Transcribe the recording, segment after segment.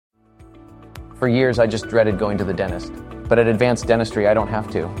For years, I just dreaded going to the dentist. But at Advanced Dentistry, I don't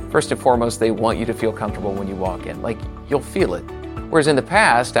have to. First and foremost, they want you to feel comfortable when you walk in. Like, you'll feel it. Whereas in the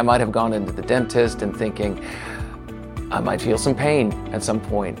past, I might have gone into the dentist and thinking, I might feel some pain at some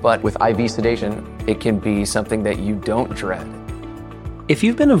point. But with IV sedation, it can be something that you don't dread. If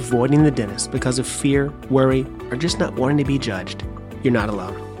you've been avoiding the dentist because of fear, worry, or just not wanting to be judged, you're not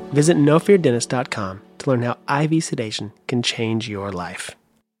alone. Visit nofeardentist.com to learn how IV sedation can change your life.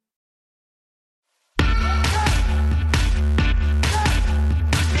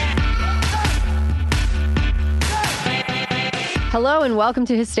 Hello and welcome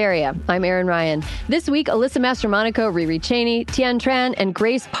to Hysteria. I'm Erin Ryan. This week, Alyssa Mastromonaco, Rheeqrheeq Chainey, Tien Tran, and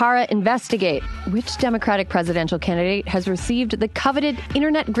Grace Parra investigate which Democratic presidential candidate has received the coveted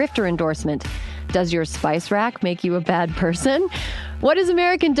internet grifter endorsement. Does your spice rack make you a bad person? What is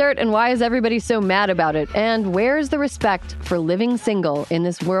American Dirt and why is everybody so mad about it? And where's the respect for living single in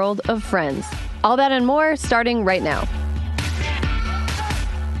this world of friends? All that and more starting right now.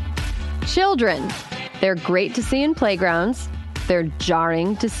 Children. They're great to see in playgrounds. They're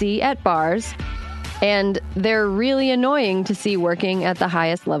jarring to see at bars, and they're really annoying to see working at the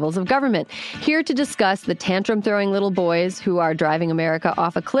highest levels of government. Here to discuss the tantrum-throwing little boys who are driving America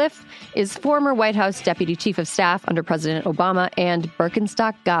off a cliff is former White House Deputy Chief of Staff under President Obama and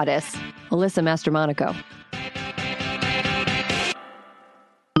Birkenstock goddess, Alyssa Mastromonaco.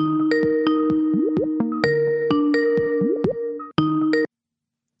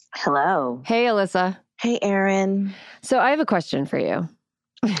 Hello. Hey, Alyssa. Hey, Erin. So I have a question for you.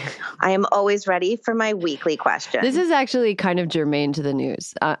 I am always ready for my weekly question. This is actually kind of germane to the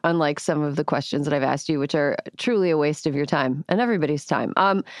news, unlike some of the questions that I've asked you, which are truly a waste of your time and everybody's time.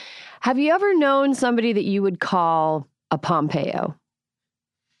 Have you ever known somebody that you would call a Pompeo?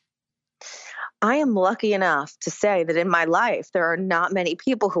 I am lucky enough to say that in my life, there are not many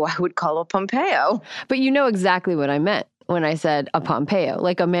people who I would call a Pompeo. But you know exactly what I meant when I said a Pompeo,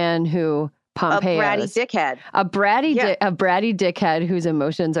 like a man who... Pompeo. A bratty dickhead. A bratty dickhead whose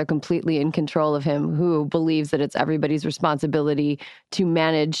emotions are completely in control of him, who believes that it's everybody's responsibility to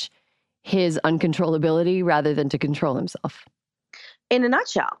manage his uncontrollability rather than to control himself. In a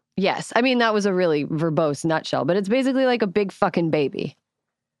nutshell. Yes. I mean, that was a really verbose nutshell, but it's basically like a big fucking baby.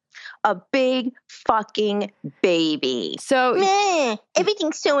 A big fucking baby. So meh,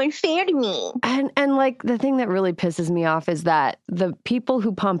 everything's so unfair to me. And like the thing that really pisses me off is that the people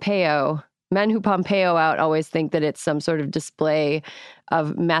who men who Pompeo out always think that it's some sort of display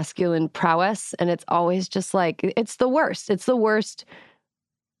of masculine prowess. And it's always just like, it's the worst. It's the worst.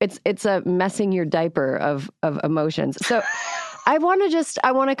 It's a messing your diaper of emotions. So I want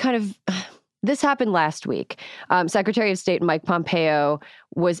to kind of, this happened last week. Secretary of State Mike Pompeo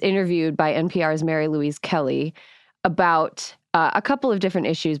was interviewed by NPR's Mary Louise Kelly about a couple of different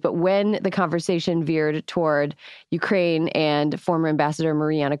issues, but when the conversation veered toward Ukraine and former Ambassador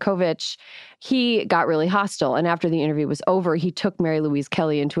Marie Yanukovych, he got really hostile. And after the interview was over, he took Mary Louise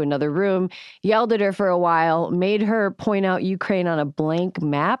Kelly into another room, yelled at her for a while, made her point out Ukraine on a blank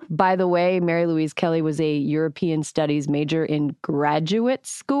map. By the way, Mary Louise Kelly was a European Studies major in graduate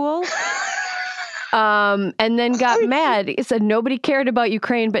school. And then got mad. He said nobody cared about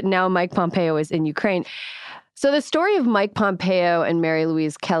Ukraine, but now Mike Pompeo is in Ukraine. So the story of Mike Pompeo and Mary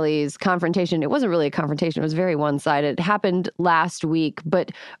Louise Kelly's confrontation, it wasn't really a confrontation. It was very one-sided. It happened last week.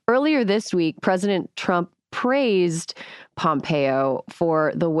 But earlier this week, President Trump praised Pompeo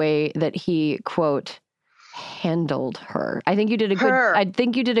for the way that he, quote, handled her. I think you did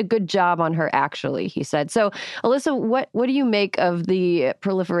a good job on her, actually, he said. So, Alyssa, what do you make of the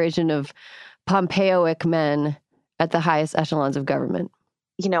proliferation of Pompeoic men at the highest echelons of government?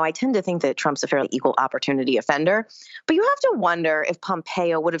 You know, I tend to think that Trump's a fairly equal opportunity offender, but you have to wonder if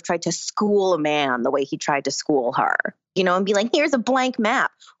Pompeo would have tried to school a man the way he tried to school her, and be like, here's a blank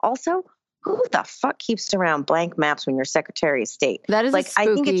map. Also, who the fuck keeps around blank maps when you're Secretary of State? That is I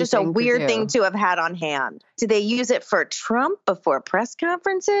think it's just a weird thing to have had on hand. Do they use it for Trump before press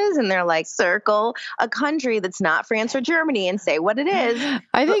conferences? And they're like, circle a country that's not France or Germany and say what it is.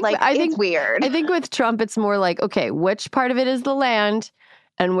 I think it's weird. I think with Trump, it's more like, okay, which part of it is the land?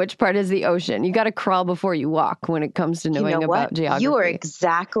 And which part is the ocean? You got to crawl before you walk when it comes to knowing about geography. You are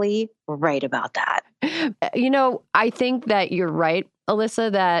exactly right about that. I think that you're right,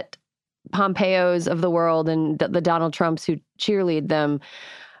 Alyssa, that Pompeos of the world and the Donald Trumps who cheerlead them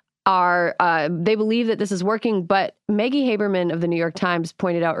are, they believe that this is working. But Maggie Haberman of the New York Times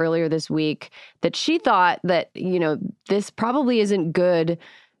pointed out earlier this week that she thought that, this probably isn't good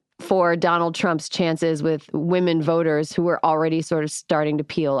for Donald Trump's chances with women voters who are already sort of starting to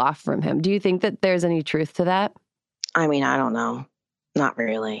peel off from him. Do you think that there's any truth to that? I mean, I don't know. Not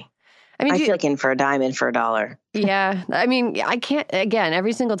really. I feel like in for a dime, in for a dollar. Yeah. I mean, I can't, again,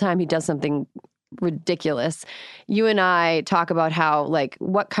 every single time he does something ridiculous, you and I talk about how, like,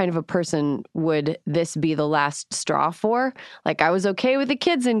 what kind of a person would this be the last straw for? Like, I was okay with the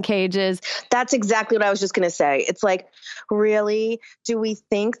kids in cages. That's exactly what I was just going to say. It's like, really, do we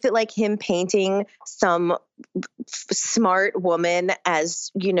think that like him painting some smart woman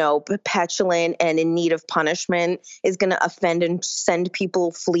as, petulant and in need of punishment is going to offend and send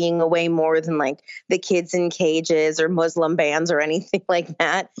people fleeing away more than like the kids in cages or Muslim bans or anything like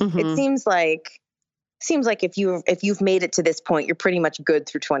that? Mm-hmm. It seems like if you've made it to this point, you're pretty much good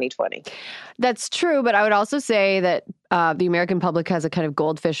through 2020. That's true, but I would also say that the American public has a kind of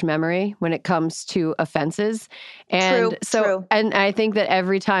goldfish memory when it comes to offenses. And True. And I think that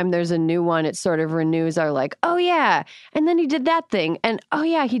every time there's a new one, it sort of renews our like, oh yeah, and then he did that thing, and oh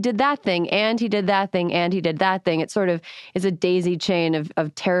yeah, he did that thing, and he did that thing, and he did that thing. It sort of is a daisy chain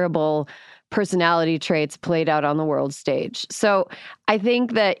of terrible personality traits played out on the world stage. So I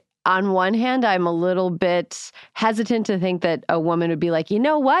think that on one hand, I'm a little bit hesitant to think that a woman would be like, you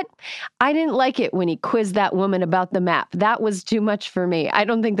know what? I didn't like it when he quizzed that woman about the map. That was too much for me. I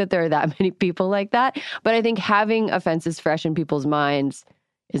don't think that there are that many people like that. But I think having offenses fresh in people's minds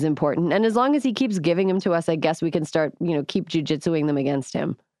is important. And as long as he keeps giving them to us, I guess we can start, keep jujitsuing them against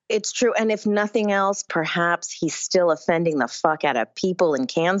him. It's true. And if nothing else, perhaps he's still offending the fuck out of people in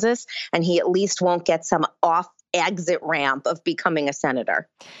Kansas, and he at least won't get some off exit ramp of becoming a senator.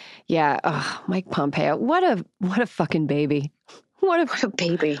 Yeah. Oh, Mike Pompeo. What a fucking baby. What a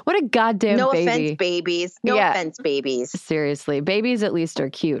baby. What a goddamn no baby. No offense, babies. No offense, babies. Seriously. Babies at least are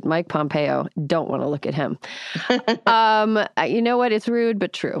cute. Mike Pompeo, don't want to look at him. You know what? It's rude,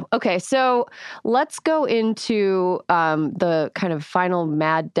 but true. Okay, so let's go into the kind of final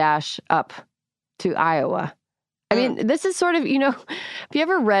mad dash up to Iowa. I mean, this is sort of, have you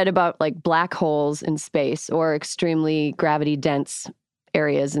ever read about like black holes in space or extremely gravity dense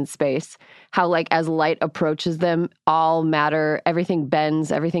areas in space? How like as light approaches them, all matter, everything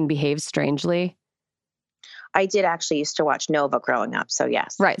bends, everything behaves strangely? I did actually used to watch Nova growing up, so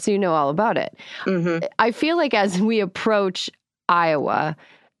yes. Right, so you know all about it. Mm-hmm. I feel like as we approach Iowa,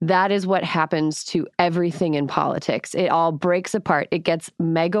 that is what happens to everything in politics. It all breaks apart. It gets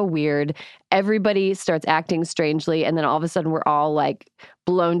mega weird. Everybody starts acting strangely. And then all of a sudden we're all like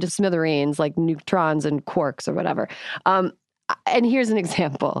blown to smithereens, like neutrons and quarks or whatever. And here's an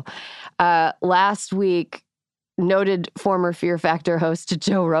example. Last week, noted former Fear Factor host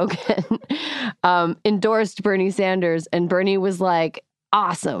Joe Rogan endorsed Bernie Sanders. And Bernie was like,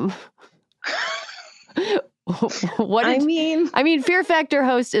 awesome. I mean, Fear Factor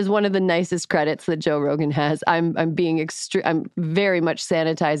host is one of the nicest credits that Joe Rogan has. I'm very much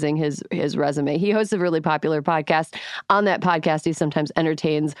sanitizing his resume. He hosts a really popular podcast. On that podcast, he sometimes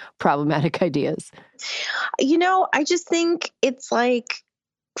entertains problematic ideas. I just think it's like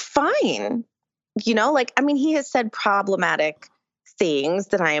fine. He has said problematic things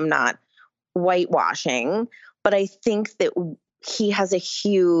that I am not whitewashing, but I think that he has a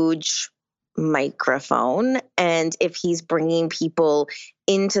huge microphone, and if he's bringing people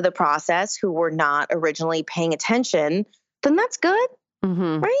into the process who were not originally paying attention, then that's good.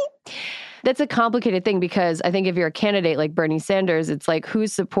 Mm-hmm. Right? That's a complicated thing because I think if you're a candidate like Bernie Sanders, it's like,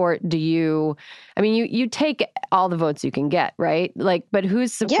 whose support do you, you take all the votes you can get, right? Like, but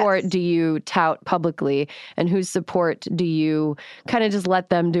whose support do you tout publicly, and whose support do you kind of just let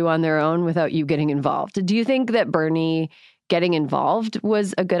them do on their own without you getting involved? Do you think that Bernie getting involved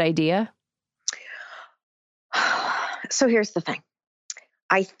was a good idea? So here's the thing.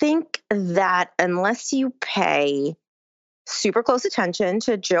 I think that unless you pay super close attention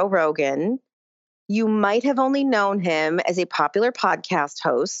to Joe Rogan, you might have only known him as a popular podcast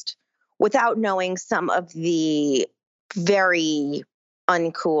host without knowing some of the very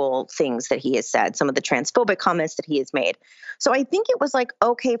uncool things that he has said, some of the transphobic comments that he has made. So I think it was like,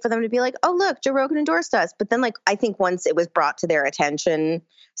 okay for them to be like, oh, look, Joe Rogan endorsed us. But then like, I think once it was brought to their attention,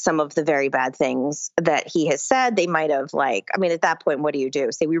 some of the very bad things that he has said, they might have at that point, what do you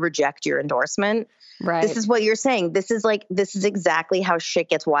do? Say, we reject your endorsement. Right. This is what you're saying. This is exactly how shit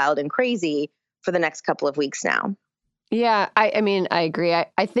gets wild and crazy for the next couple of weeks now. Yeah. I agree.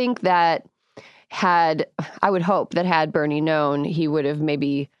 I think that I would hope that had Bernie known, he would have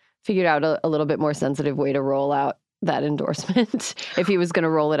maybe figured out a little bit more sensitive way to roll out that endorsement if he was going to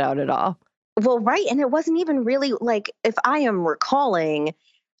roll it out at all. Well, right. And it wasn't even really like, if I am recalling,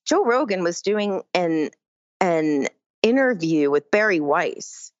 Joe Rogan was doing an interview with Barry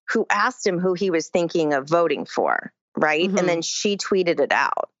Weiss, who asked him who he was thinking of voting for, right? Mm-hmm. And then she tweeted it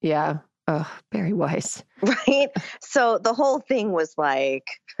out. Yeah. Oh, Barry Weiss. Right? So the whole thing was like,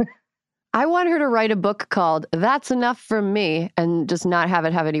 I want her to write a book called That's Enough From Me and just not have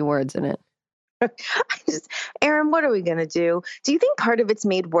it have any words in it. Erin, what are we going to do? Do you think part of it's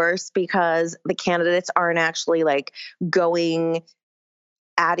made worse because the candidates aren't actually like going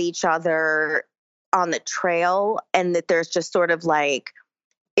at each other on the trail, and that there's just sort of like,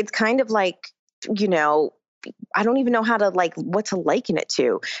 it's kind of like, you know, I don't even know how to like what to liken it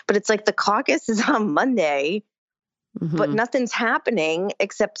to, but it's like the caucus is on Monday, but nothing's happening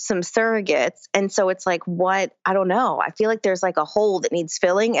except some surrogates. And so it's like, what? I don't know. I feel like there's like a hole that needs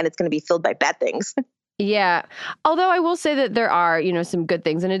filling, and it's going to be filled by bad things. Yeah. Although I will say that there are, some good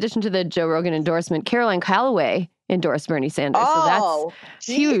things. In addition to the Joe Rogan endorsement, Caroline Calloway endorsed Bernie Sanders. Oh, so that's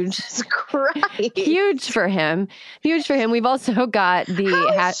huge. Jesus Christ. Huge for him. Huge for him. We've also got the...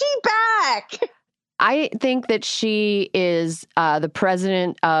 How is she back? I think that she is the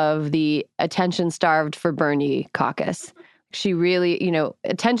president of the Attention Starved for Bernie caucus. She really,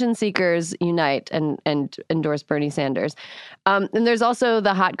 attention seekers unite and endorse Bernie Sanders. And there's also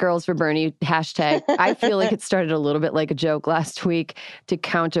the Hot Girls for Bernie hashtag. I feel like it started a little bit like a joke last week to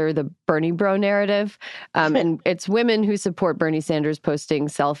counter the Bernie bro narrative. And it's women who support Bernie Sanders posting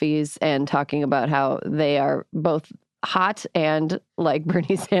selfies and talking about how they are both hot and like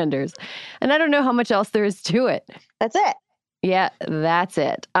Bernie Sanders. And I don't know how much else there is to it. That's it. Yeah, that's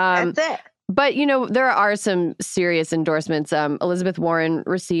it. That's it. But, there are some serious endorsements. Elizabeth Warren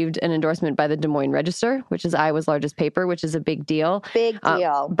received an endorsement by the Des Moines Register, which is Iowa's largest paper, which is a big deal. Big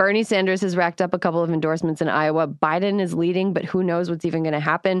deal. Bernie Sanders has racked up a couple of endorsements in Iowa. Biden is leading, but who knows what's even going to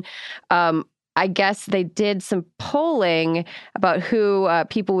happen. I guess they did some polling about who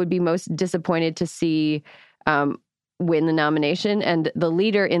people would be most disappointed to see win the nomination. And the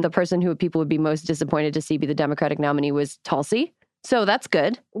leader in the person who people would be most disappointed to see be the Democratic nominee was Tulsi. So that's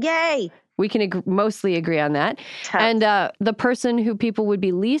good. Yay. We can mostly agree on that. Tough. And the person who people would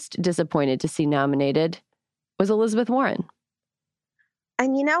be least disappointed to see nominated was Elizabeth Warren.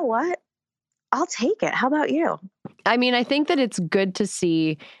 And you know what? I'll take it. How about you? I mean, I think that it's good to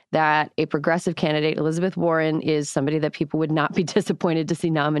see that a progressive candidate, Elizabeth Warren, is somebody that people would not be disappointed to see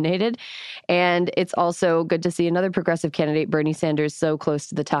nominated. And it's also good to see another progressive candidate, Bernie Sanders, so close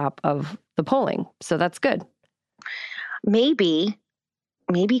to the top of the polling. So that's good. Maybe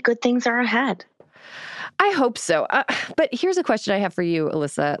good things are ahead. I hope so. But here's a question I have for you,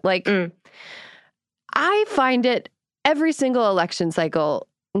 Alyssa. I find it every single election cycle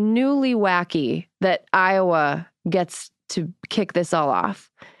newly wacky that Iowa gets to kick this all off.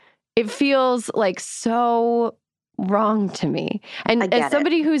 It feels like so wrong to me. And as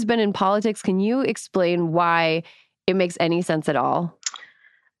somebody who's been in politics, can you explain why it makes any sense at all?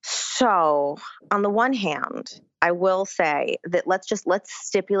 So, on the one hand, I will say that let's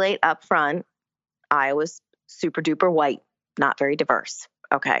stipulate up front, Iowa's super duper white, not very diverse.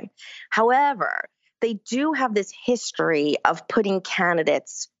 Okay. However, they do have this history of putting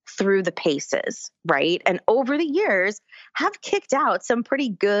candidates through the paces, right? And over the years have kicked out some pretty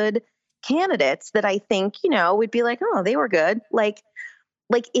good candidates that I think, would be like, oh, they were good. Like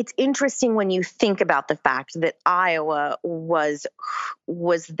it's interesting when you think about the fact that Iowa was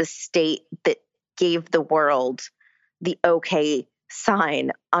the state that gave the world the okay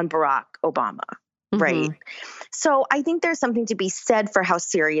sign on Barack Obama, right? So I think there's something to be said for how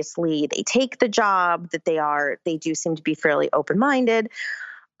seriously they take the job, that they do seem to be fairly open-minded.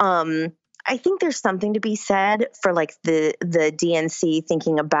 I think there's something to be said for like the DNC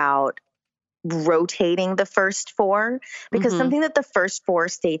thinking about rotating the first four, because something that the first four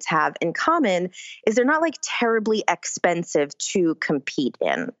states have in common is they're not like terribly expensive to compete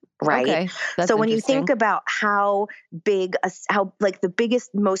in, right? Okay, so when you think about how like the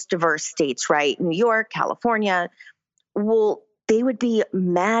biggest, most diverse states, right? New York, California, they would be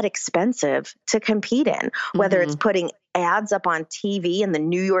mad expensive to compete in, whether it's putting ads up on TV in the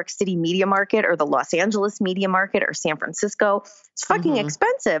New York City media market or the Los Angeles media market or San Francisco. It's fucking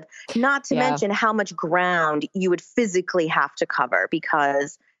expensive, not to mention how much ground you would physically have to cover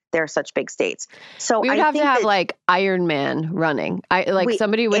because they're such big states. So we would have to have like Iron Man running.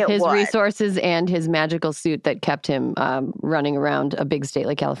 Somebody with his resources and his magical suit that kept him running around a big state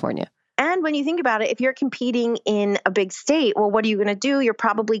like California. And when you think about it, if you're competing in a big state, well, what are you going to do? You're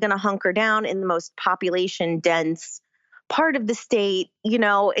probably going to hunker down in the most population dense part of the state.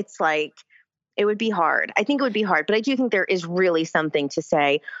 It's like, it would be hard. I think it would be hard, but I do think there is really something to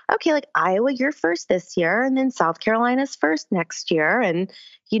say, okay, like Iowa, you're first this year, and then South Carolina's first next year. And,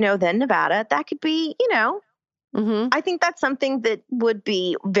 then Nevada, that could be, I think that's something that would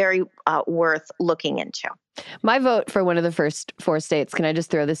be very worth looking into. My vote for one of the first 4 states, can I just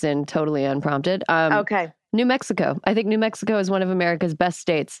throw this in totally unprompted? Okay. New Mexico. I think New Mexico is one of America's best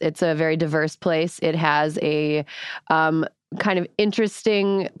states. It's a very diverse place. It has a kind of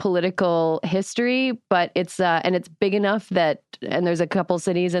interesting political history, but it's big enough that, and there's a couple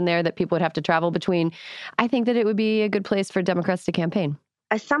cities in there that people would have to travel between. I think that it would be a good place for Democrats to campaign.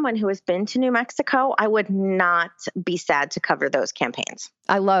 As someone who has been to New Mexico, I would not be sad to cover those campaigns.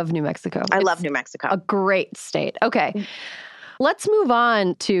 I love New Mexico. I love New Mexico. A great state. Okay. Let's move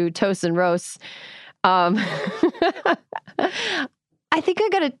on to toasts and roasts. I think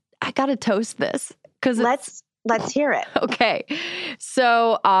I gotta toast this because let's hear it. Okay.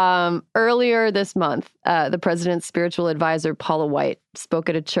 So earlier this month, the president's spiritual advisor, Paula White, spoke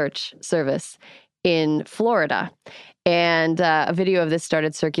at a church service in Florida. And a video of this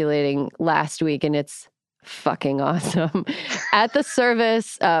started circulating last week, and it's fucking awesome. At the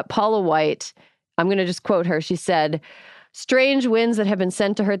service, Paula White, I'm going to just quote her. She said, "Strange winds that have been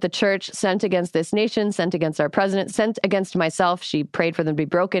sent to hurt the church, sent against this nation, sent against our president, sent against myself." She prayed for them to be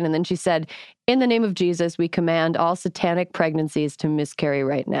broken. And then she said, "In the name of Jesus, we command all satanic pregnancies to miscarry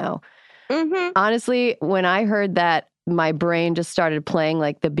right now." Honestly, when I heard that, my brain just started playing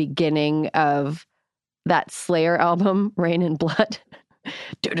like the beginning of that Slayer album, Rain and Blood.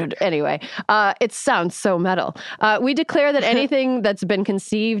 Anyway, it sounds so metal. We declare that anything that's been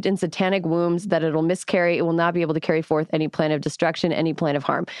conceived in satanic wombs, that it'll miscarry. It will not be able to carry forth any plan of destruction, any plan of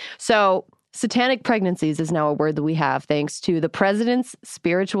harm. So satanic pregnancies is now a word that we have thanks to the president's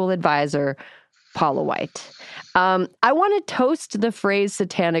spiritual advisor, Paula White. I want to toast the phrase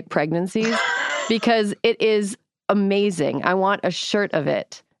satanic pregnancies because it is amazing. I want a shirt of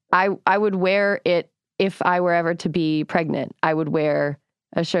it. I would wear it if I were ever to be pregnant. I would wear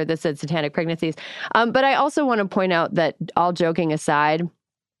a shirt that said satanic pregnancies. But I also want to point out that, all joking aside,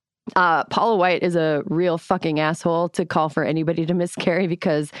 Paula White is a real fucking asshole to call for anybody to miscarry,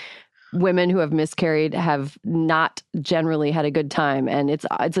 because women who have miscarried have not generally had a good time. And it's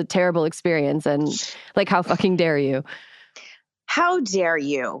a terrible experience. And like, how fucking dare you? How dare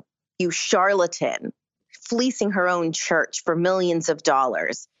you, you charlatan, fleecing her own church for millions of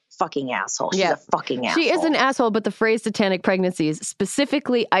dollars. Fucking asshole. She's a fucking asshole. She is an asshole, but the phrase satanic pregnancies,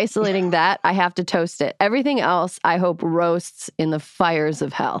 specifically isolating that, I have to toast it. Everything else, I hope, roasts in the fires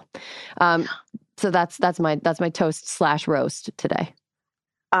of hell. So that's my toast / roast today.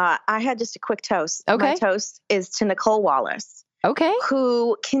 I had just a quick toast. Okay. My toast is to Nicole Wallace. Okay.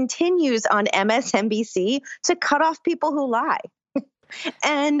 Who continues on MSNBC to cut off people who lie.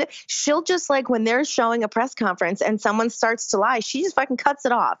 And she'll just, like, when they're showing a press conference and someone starts to lie, she just fucking cuts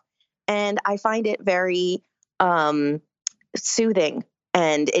it off. And I find it very soothing,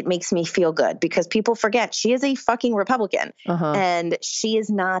 and it makes me feel good, because people forget she is a fucking Republican and she is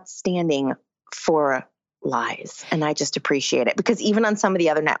not standing for lies. And I just appreciate it, because even on some of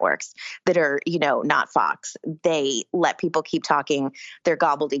the other networks that are, not Fox, they let people keep talking their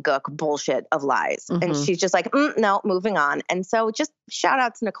gobbledygook bullshit of lies. And she's just like, no, moving on. And so just shout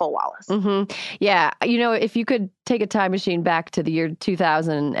out to Nicole Wallace. Yeah. If you could take a time machine back to the year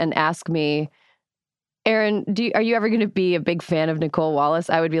 2000 and ask me, Erin, are you ever going to be a big fan of Nicole Wallace?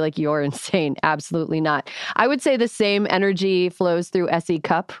 I would be like, you're insane. Absolutely not. I would say the same energy flows through S.E.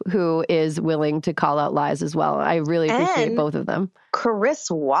 Cupp, who is willing to call out lies as well. I really appreciate both of them. Chris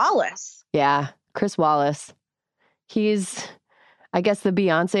Wallace. Yeah, Chris Wallace. He's, I guess, the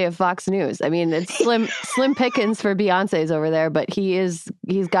Beyonce of Fox News. I mean, it's slim pickings for Beyonce's over there, but he's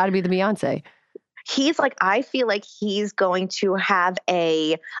got to be the Beyonce. He's like, I feel like he's going to have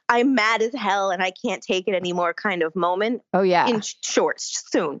I'm mad as hell and I can't take it anymore kind of moment. Oh, yeah. In shorts,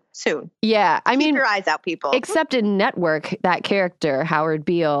 soon. Yeah. Keep your eyes out, people. Except in Network, that character, Howard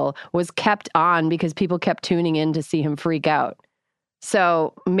Beale, was kept on because people kept tuning in to see him freak out.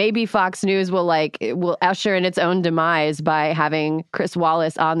 So maybe Fox News will usher in its own demise by having Chris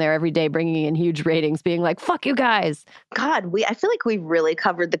Wallace on there every day, bringing in huge ratings, being like, fuck you guys. God, I feel like we really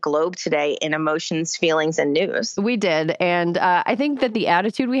covered the globe today in emotions, feelings, and news. We did. And I think that the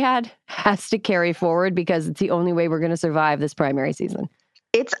attitude we had has to carry forward, because it's the only way we're going to survive this primary season.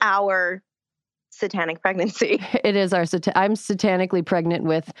 It's our satanic pregnancy. It is I'm satanically pregnant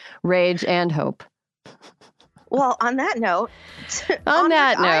with rage and hope. Well, on that note, on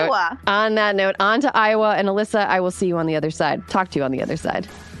that note, on to Iowa. And Alyssa, I will see you on the other side. Talk to you on the other side.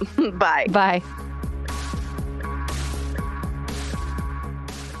 Bye. Bye.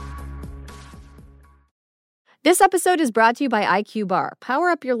 This episode is brought to you by IQ Bar. Power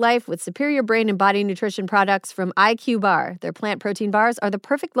up your life with superior brain and body nutrition products from IQ Bar. Their plant protein bars are the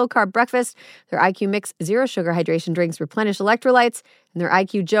perfect low-carb breakfast. Their IQ Mix zero-sugar hydration drinks replenish electrolytes. And their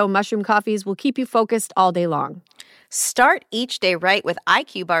IQ Joe mushroom coffees will keep you focused all day long. Start each day right with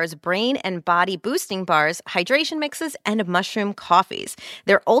IQ Bar's brain and body boosting bars, hydration mixes, and mushroom coffees.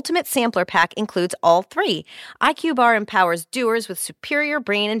 Their ultimate sampler pack includes all three. IQ Bar empowers doers with superior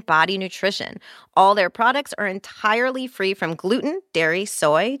brain and body nutrition. All their products are entirely free from gluten, dairy,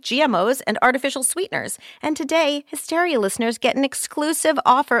 soy, GMOs, and artificial sweeteners. And today, Hysteria listeners get an exclusive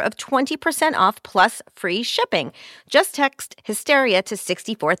offer of 20% off plus free shipping. Just text Hysteria to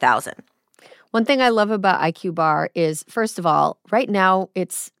 64,000. One thing I love about IQ Bar is, first of all, right now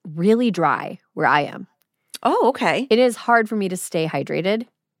it's really dry where I am. Oh, okay. It is hard for me to stay hydrated.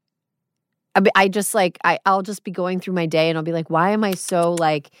 I'll just be going through my day and I'll be like, why am I so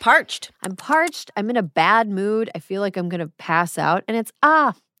parched? I'm parched. I'm in a bad mood. I feel like I'm going to pass out. And it's,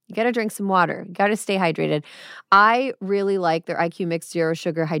 you got to drink some water. You got to stay hydrated. I really like their IQ Mix Zero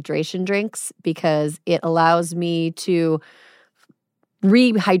Sugar hydration drinks because it allows me to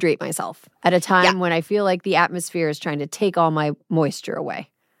rehydrate myself at a time when I feel like the atmosphere is trying to take all my moisture away.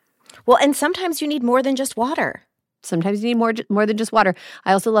 Well, and sometimes you need more than just water. Sometimes you need more than just water.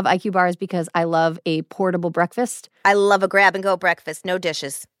 I also love IQ Bars because I love a portable breakfast. I love a grab-and-go breakfast, no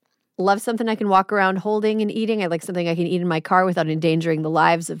dishes. Love something I can walk around holding and eating. I like something I can eat in my car without endangering the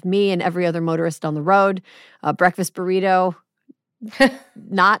lives of me and every other motorist on the road. A breakfast burrito.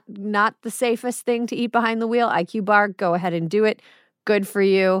 Not the safest thing to eat behind the wheel. IQ Bar, go ahead and do it. Good for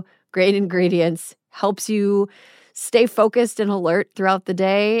you. Great ingredients. Helps you stay focused and alert throughout the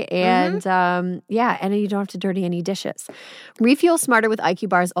day. And and you don't have to dirty any dishes. Refuel smarter with IQ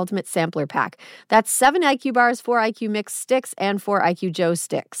Bar's Ultimate Sampler Pack. That's 7 IQ Bars, 4 IQ Mix sticks, and 4 IQ Joe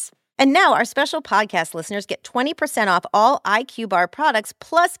sticks. And now our special podcast listeners get 20% off all IQ Bar products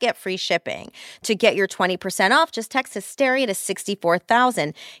plus get free shipping. To get your 20% off, just text Hysteria to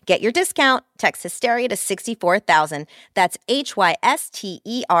 64,000. Get your discount. Text Hysteria to 64,000. That's HYSTERIA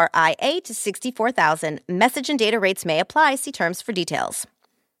to 64,000. Message and data rates may apply. See terms for details.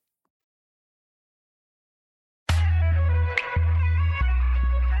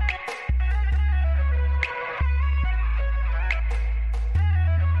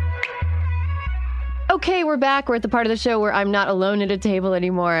 Okay, we're back. We're at the part of the show where I'm not alone at a table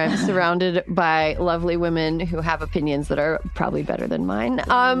anymore. I'm surrounded by lovely women who have opinions that are probably better than mine.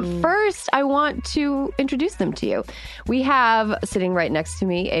 First, I want to introduce them to you. We have sitting right next to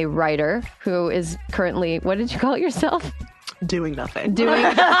me a writer who is currently, what did you call it yourself? Doing nothing.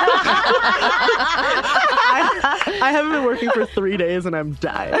 I haven't been working for 3 days and I'm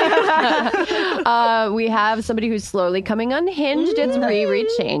dying. We have somebody who's slowly coming unhinged. It's Rheeqrheeq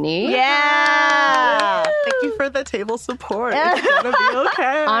Chainey. Yeah. Thank you for the table support. It's gonna be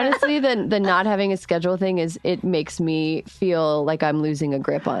okay. Honestly, the not having a schedule thing it makes me feel like I'm losing a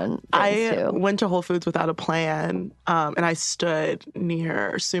grip on things too. I went to Whole Foods without a plan, and I stood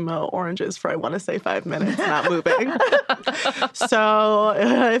near Sumo Oranges for, I want to say, 5 minutes, not moving. So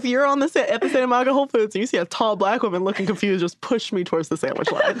if you're at the Santa Monica Whole Foods and you see a tall black woman looking confused, just push me towards the sandwich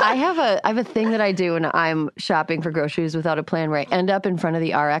line. I have a thing that I do when I'm shopping for groceries without a plan where I end up in front of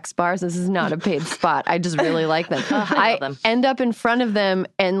the RX bars. This is not a paid spot. I just really like them. I end up in front of them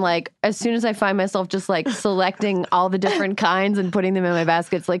and as soon as I find myself just selecting all the different kinds and putting them in my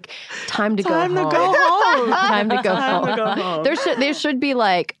basket, it's like time to go home. Time to go home. There should be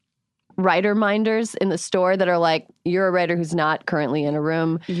writer minders in the store that are you're a writer who's not currently in a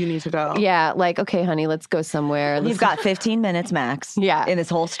room. You need to go. Yeah, okay, honey, let's go somewhere. You've got 15 minutes max in this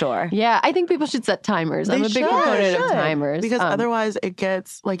whole store. Yeah, I think people should set timers. I'm a big proponent of timers. Because otherwise it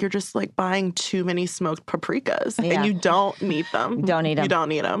gets you're just buying too many smoked paprikas and you don't need them. Don't need them. You don't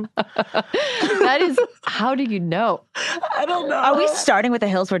need them. That is, how do you know? I don't know. Are we starting with the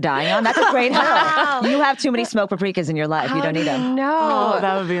hills we're dying on? That's a great hill. You have too many smoked paprikas in your life. You don't need them. No. Oh,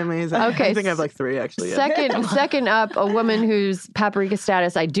 that would be amazing. Okay. I think I have 3 actually. Second up, a woman whose paprika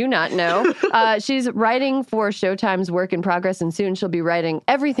status I do not know. She's writing for Showtime's Work in Progress, and soon she'll be writing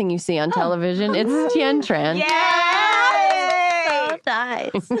everything you see on television. It's Tien Tran. Yay! So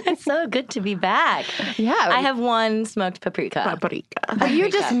nice. It's so good to be back. Yeah. I have one smoked paprika. But you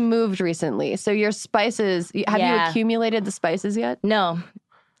just moved recently, so your spices, have you accumulated the spices yet? No.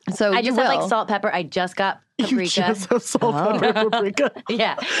 So I just have like salt, pepper. I just got paprika. You just have salt, pepper, paprika.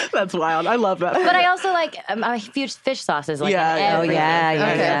 Yeah. That's wild. I love that. But I also like a huge fish sauces. Like everything.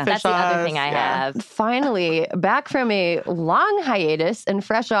 That's the other thing I have. Finally, back from a long hiatus and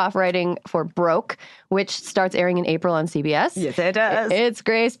fresh off writing for Broke, which starts airing in April on CBS. Yes, it does. It's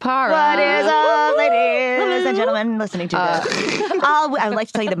Grace Parra. What is up, ladies and gentlemen listening to this? I would like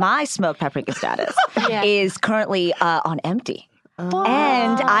to tell you that my smoked paprika status is currently on empty.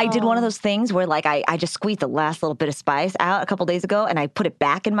 And I did one of those things where, like, I just squeezed the last little bit of spice out a couple days ago, and I put it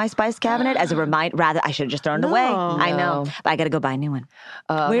back in my spice cabinet as a reminder. Rather, I should have just thrown it away. I know, but I got to go buy a new one.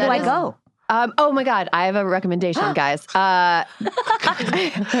 Where do I go? Oh my God, I have a recommendation, guys. Honestly,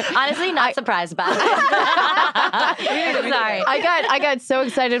 not surprised by it. Sorry. I got so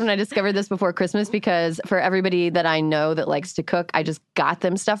excited when I discovered this before Christmas because for everybody that I know that likes to cook, I just got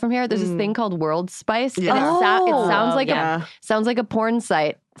them stuff from here. There's this thing called World Spice. Yeah. And it sounds like a porn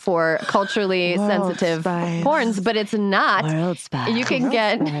site for culturally sensitive porns, but it's not. World Spice. You can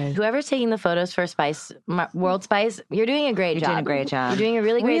get whoever's taking the photos for Spice, World Spice, you're doing a great job. You're doing a great job. You're doing a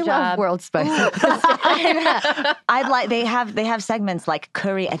really great we job. love World Spice. I'd like they have segments like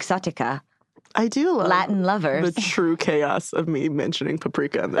Curry Exotica. I do love Latin lovers. the true chaos of me mentioning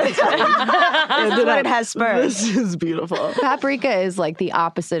paprika in this. That's what it has spurred. This is beautiful. Paprika is like the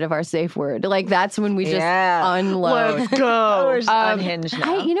opposite of our safe word. Like that's when we just unload. Let's go. We're unhinged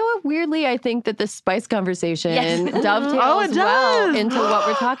now. You know what? Weirdly, I think that the spice conversation dovetails it well does. into what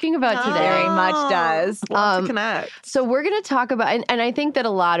we're talking about today. Very much does. Want to connect. So we're going to talk about, and I think that a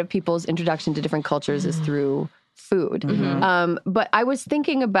lot of people's introduction to different cultures is through food. But I was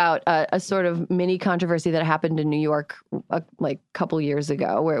thinking about a sort of mini controversy that happened in New York like a couple years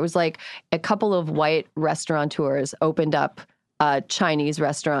ago, where it was like a couple of white restaurateurs opened up a Chinese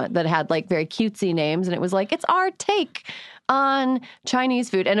restaurant that had like very cutesy names. And it was like, it's our take on Chinese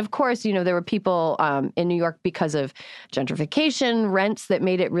food. And of course, you know, there were people in New York because of gentrification, rents that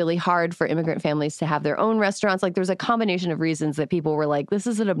made it really hard for immigrant families to have their own restaurants. Like there was a combination of reasons that people were like, this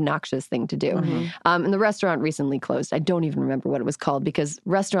is an obnoxious thing to do. And the restaurant recently closed. I don't even remember what it was called because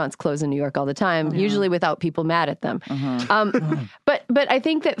restaurants close in New York all the time, usually without people mad at them. But I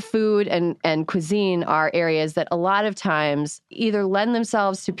think that food and cuisine are areas that a lot of times either lend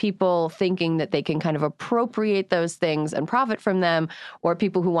themselves to people thinking that they can kind of appropriate those things and profit from them, or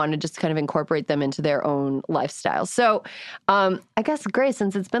people who want to just kind of incorporate them into their own lifestyle. So I guess, Grace,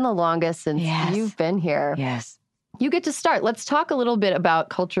 since it's been the longest since you've been here, you get to start. Let's talk a little bit about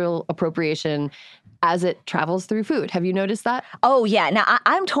cultural appropriation as it travels through food. Have you noticed that? Oh, yeah. Now,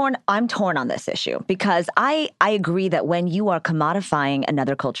 I'm torn on this issue because I agree that when you are commodifying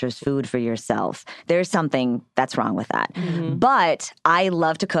another culture's food for yourself, there's something that's wrong with that. But I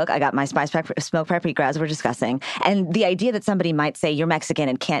love to cook. I got my smoked paprika, as we're discussing. And the idea that somebody might say you're Mexican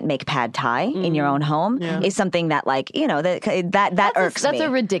and can't make pad thai in your own home is something that, like, you know, that irks me. That's a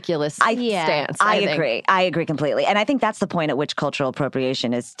ridiculous stance. I agree. I agree completely. And I think that's the point at which cultural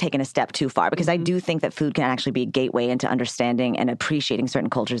appropriation is taken a step too far, because I do think that food can actually be a gateway into understanding and appreciating certain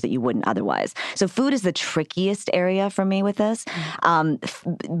cultures that you wouldn't otherwise. So food is the trickiest area for me with this.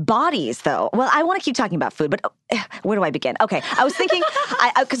 Bodies, though. Well, I want to keep talking about food, but where do I begin? Okay, I was thinking,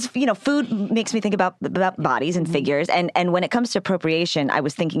 because you know, food makes me think about bodies and figures, and when it comes to appropriation, I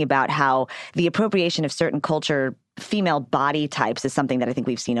was thinking about how the appropriation of certain culture female body types is something that I think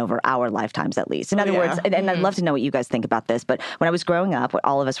we've seen over our lifetimes, at least. In other words, and I'd love to know what you guys think about this, but when I was growing up,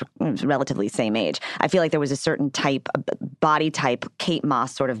 all of us were relatively the same age, I feel like there was a certain type, body type, Kate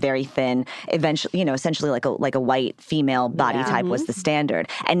Moss, sort of very thin, eventually, you know, essentially like a white female body type was the standard.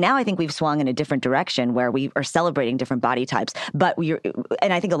 And now I think we've swung in a different direction where we are celebrating different body types,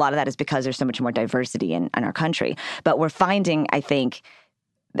 and I think a lot of that is because there's so much more diversity in our country. But we're finding, I think,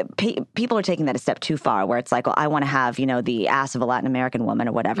 people are taking that a step too far, where it's like, well, I want to have, you know, the ass of a Latin American woman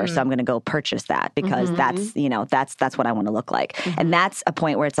or whatever, so I'm going to go purchase that because that's, you know, that's what I want to look like. And that's a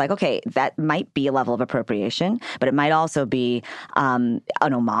point where it's like, okay, that might be a level of appropriation, but it might also be an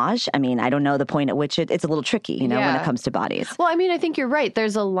homage. I mean, I don't know the point at which it's a little tricky, you know, when it comes to bodies. Well, I mean, I think you're right.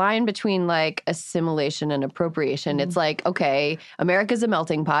 There's a line between like assimilation and appropriation. It's like, okay, America's a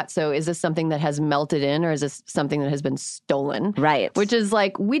melting pot, so is this something that has melted in, or is this something that has been stolen? Right. Which is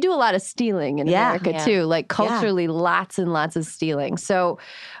like, we do a lot of stealing in America too, like culturally, lots and lots of stealing. So,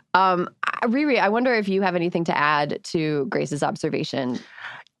 Rheeqrheeq, I wonder if you have anything to add to Grace's observation.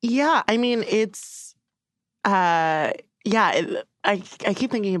 Yeah, I mean, it's, I keep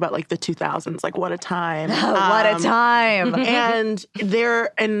thinking about like the 2000s, like what a time. What a time.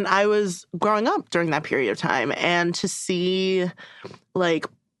 and I was growing up during that period of time, and to see like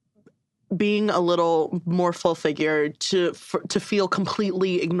being a little more full-figured to feel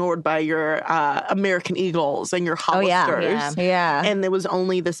completely ignored by your American Eagles and your Hollisters. Yeah. And there was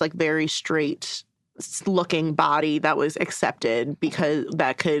only this like very straight looking body that was accepted because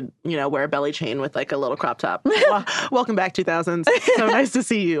that could, wear a belly chain with like a little crop top. Welcome back, 2000s. So nice to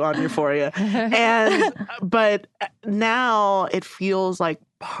see you on Euphoria. But now it feels like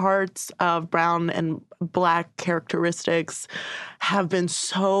parts of brown and black characteristics have been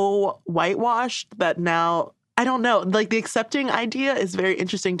so whitewashed that now, I don't know, like the accepting idea is very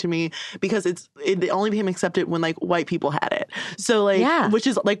interesting to me because it only became accepted when like white people had it. So like, which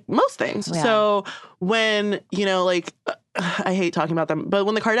is like most things. Yeah. So when, I hate talking about them, but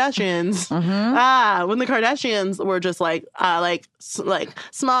when the Kardashians, when the Kardashians were just like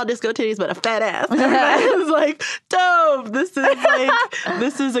small disco titties but a fat ass, it was like, dope.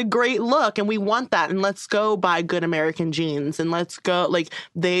 This is a great look, and we want that, and let's go buy good American jeans, and let's go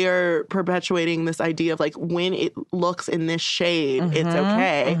they are perpetuating this idea of like when it looks in this shade, it's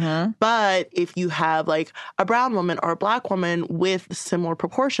okay. But if you have like a brown woman or a black woman with similar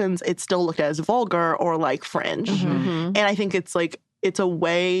proportions, it's still looked at as vulgar or like fringe. And I think it's a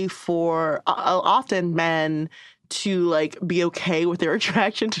way for often men to like be okay with their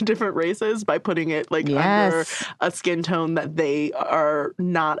attraction to different races by putting it like under a skin tone that they are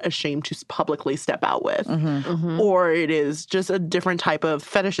not ashamed to publicly step out with. Or it is just a different type of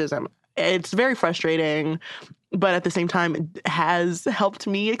fetishism. It's very frustrating, but at the same time, it has helped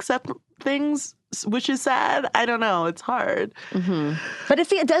me accept things, which is sad. I don't know. It's hard. But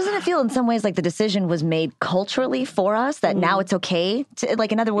doesn't it feel in some ways like the decision was made culturally for us, that now it's okay to,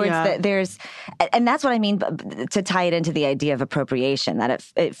 like, in other words, that there's, and that's what I mean to tie it into the idea of appropriation, that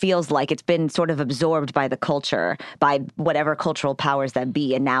it feels like it's been sort of absorbed by the culture, by whatever cultural powers that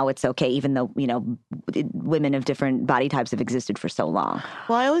be, and now it's okay, even though, women of different body types have existed for so long.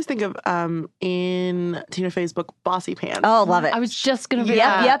 Well, I always think of in Tina Fey's book, Bossy Pants. Oh, love it. I was just going to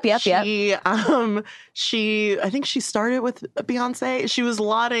Yep. I think she started with Beyonce. She was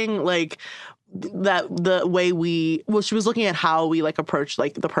lauding like that the way she was looking at how we like approach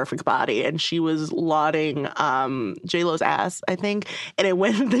like the perfect body, and she was lauding J-Lo's ass, I think, and it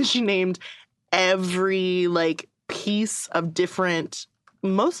went. Then she named every like piece of different,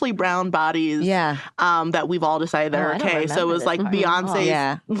 mostly brown bodies, that we've all decided that are okay. So it was like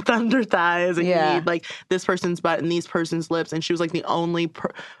Beyonce's thunder thighs, and you need like this person's butt and these person's lips, and she was like the only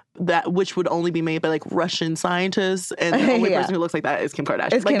that which would only be made by like Russian scientists, and the only person who looks like that is Kim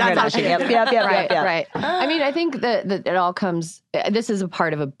Kardashian. It's like Kim that's Kardashian. how she Right. I mean, I think that it all comes. This is a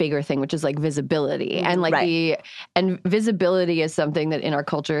part of a bigger thing, which is like visibility, and like and visibility is something that in our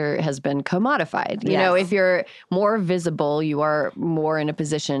culture has been commodified. You know, if you're more visible, you are more in a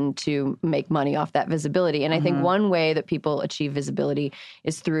position to make money off that visibility. And I think one way that people achieve visibility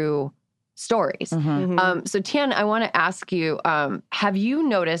is through stories. So Tien, I want to ask you, have you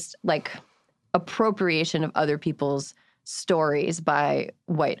noticed like appropriation of other people's stories by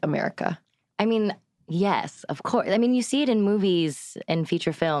white America? I mean, yes, of course. I mean, you see it in movies and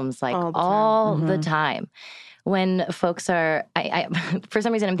feature films like all the time. When folks are, I for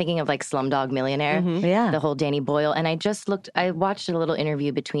some reason I'm thinking of like Slumdog Millionaire, the whole Danny Boyle. And I watched a little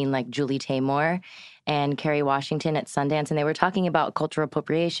interview between like Julie Taymor and Kerry Washington at Sundance, and they were talking about cultural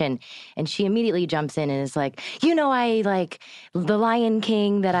appropriation, and she immediately jumps in and is like, I like The Lion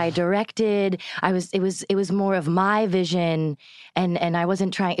King that I directed. It was more of my vision, and I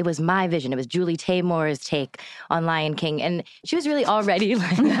wasn't trying. It was my vision. It was Julie Taymor's take on Lion King, and she was really already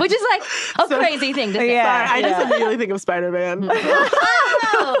like, which is like a crazy thing to say. I just immediately think of Spider-Man.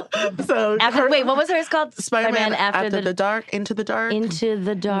 Wait, what was hers called? Spider-Man After the Dark, Into the Dark,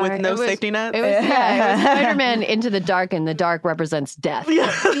 with no safety net. It was Spider-Man Into the Dark, and the dark represents death.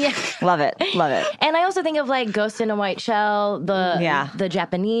 Love it. And I also think of like Ghost in a White Shell, the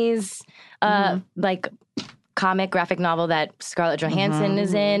Japanese like comic graphic novel that Scarlett Johansson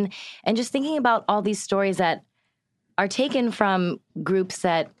is in, and just thinking about all these stories that are taken from groups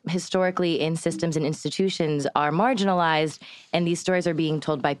that historically in systems and institutions are marginalized, and these stories are being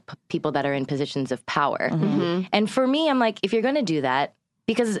told by people that are in positions of power. And for me, I'm like, if you're going to do that,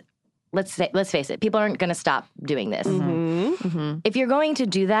 because let's face it, people aren't going to stop doing this. If you're going to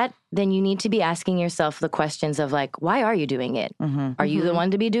do that, then you need to be asking yourself the questions of like, why are you doing it? Are you the one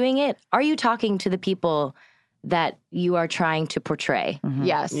to be doing it? Are you talking to the people that you are trying to portray?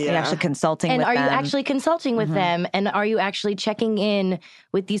 Yes. You're actually consulting and with them. And are you actually consulting with them? And are you actually checking in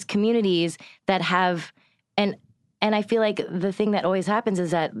with these communities that have, and And I feel like the thing that always happens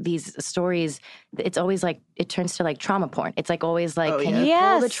is that these stories, it's always like, it turns to like trauma porn. It's like always like, can you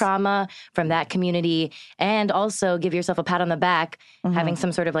pull the trauma from that community and also give yourself a pat on the back, having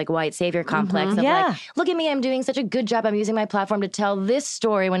some sort of like white savior complex of like, look at me, I'm doing such a good job. I'm using my platform to tell this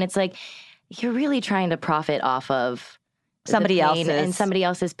story, when it's like, you're really trying to profit off of somebody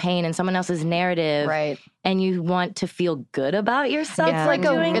else's pain and someone else's narrative, right? And you want to feel good about yourself. It's like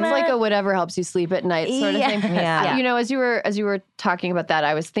a whatever helps you sleep at night sort of thing. Yeah. You know, as you were talking about that,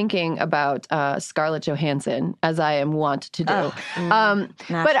 I was thinking about Scarlett Johansson, as I am wont to do.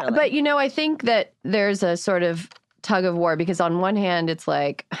 But you know, I think that there's a sort of tug of war, because on one hand, it's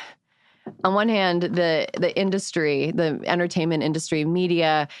like, on one hand, the industry, the entertainment industry,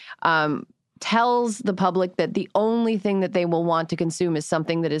 media, tells the public that the only thing that they will want to consume is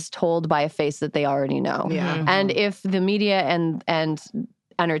something that is told by a face that they already know. Yeah. And if the media and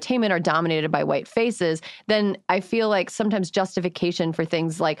entertainment are dominated by white faces, then I feel like sometimes justification for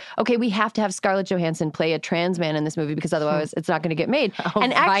things like, okay, we have to have Scarlett Johansson play a trans man in this movie because otherwise it's not going to get made.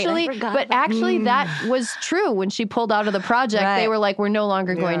 And actually, that was true. When she pulled out of the project, they were like, we're no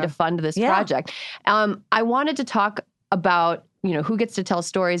longer going to fund this project. I wanted to talk about, you know, who gets to tell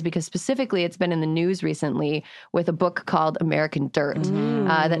stories, because specifically it's been in the news recently with a book called American Dirt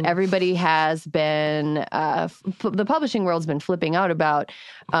that everybody has been, the publishing world's been flipping out about.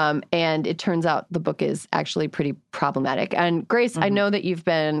 And it turns out the book is actually pretty problematic. And Grace, I know that you've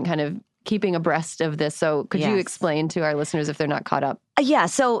been kind of keeping abreast of this. So could you explain to our listeners if they're not caught up? Yeah,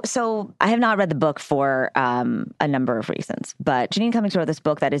 so I have not read the book for a number of reasons, but Janine Cummings wrote this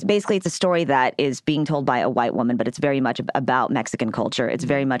book that is basically, it's a story that is being told by a white woman, but it's very much about Mexican culture. It's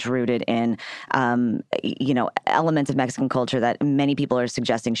very much rooted in, you know, elements of Mexican culture that many people are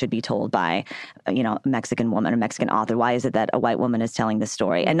suggesting should be told by, you know, a Mexican woman or Mexican author. Why is it that a white woman is telling this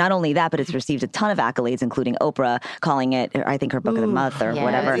story? And not only that, but it's received a ton of accolades, including Oprah calling it, I think, her book of the month or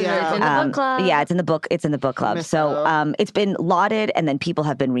whatever. Yeah, it's in the book club. Yeah, it's in the book. It's in the book club. So it's been lauded, and then people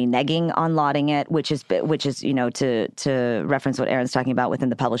have been reneging on lauding it, which is you know, to reference what Erin's talking about within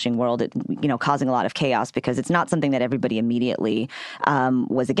the publishing world, it, you know, causing a lot of chaos, because it's not something that everybody immediately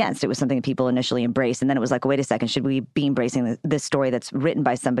was against. It was something that people initially embraced, and then it was like, wait a second, should we be embracing this story that's written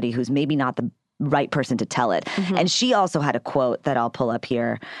by somebody who's maybe not the right person to tell it? And she also had a quote that I'll pull up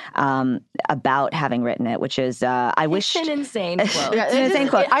here about having written it, which is, I wish... It's an insane quote. It's an insane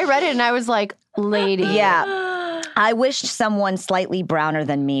quote. I read it and I was like, lady. Yeah. I wished someone slightly browner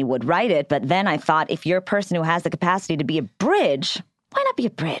than me would write it, but then I thought, if you're a person who has the capacity to be a bridge, why not be a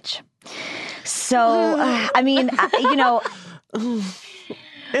bridge? So, I mean, you know...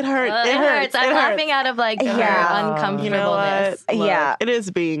 It hurts. It hurts. I'm laughing out of like her uncomfortableness. You know what? Look, it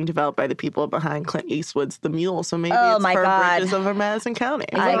is being developed by the people behind Clint Eastwood's The Mule, so maybe Oh it's my for God. bridges over Madison County.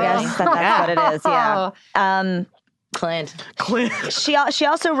 I guess that's what it is, yeah. Clint. She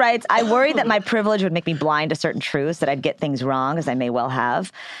also writes, I worried that my privilege would make me blind to certain truths, that I'd get things wrong, as I may well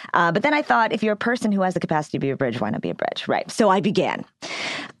have. But then I thought, if you're a person who has the capacity to be a bridge, why not be a bridge? Right. So I began.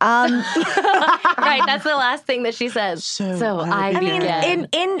 Right. That's the last thing that she says. So I began.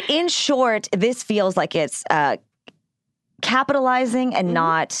 In short, this feels like it's capitalizing and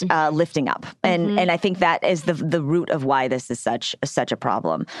not lifting up, and I think that is the root of why this is such a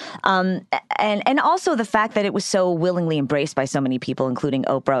problem, and also the fact that it was so willingly embraced by so many people, including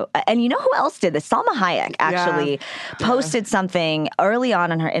Oprah. And you know who else did this? Salma Hayek actually posted something early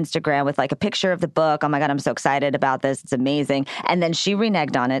on her Instagram with like a picture of the book. Oh my God, I'm so excited about this! It's amazing. And then she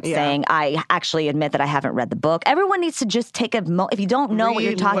reneged on it, saying, "I actually admit that I haven't read the book." Everyone needs to just take if you don't know what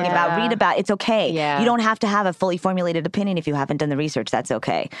you're talking about, read about it. It's okay. Yeah. You don't have to have a fully formulated opinion. If you haven't done the research, that's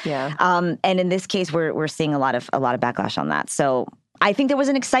okay. Yeah. And in this case, we're seeing a lot of backlash on that. So I think there was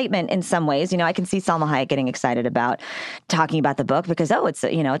an excitement in some ways. You know, I can see Salma Hayek getting excited about talking about the book because, it's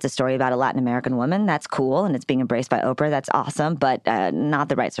a story about a Latin American woman. That's cool. And it's being embraced by Oprah. That's awesome, but not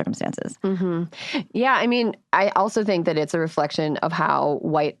the right circumstances. Yeah. I mean, I also think that it's a reflection of how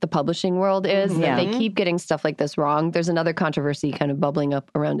white the publishing world is. That they keep getting stuff like this wrong. There's another controversy kind of bubbling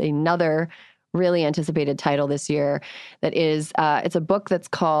up around another really anticipated title this year that is, it's a book that's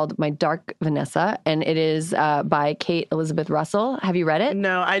called My Dark Vanessa, and it is by Kate Elizabeth Russell. Have you read it?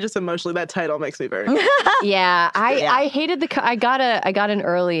 No, I just emotionally, that title makes me very I hated I got an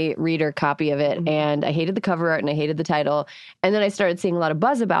early reader copy of it, and I hated the cover art and I hated the title, and then I started seeing a lot of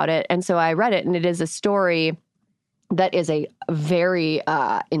buzz about it, and so I read it, and it is a story that is a very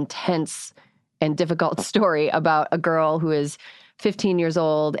intense and difficult story about a girl who is 15 years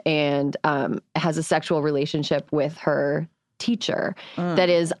old and has a sexual relationship with her teacher that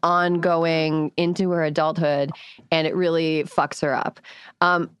is ongoing into her adulthood, and it really fucks her up.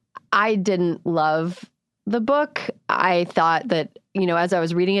 I didn't love the book, I thought that, as I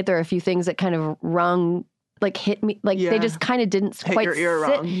was reading it, there are a few things that kind of hit me, they just kind of didn't hit quite your ear sit.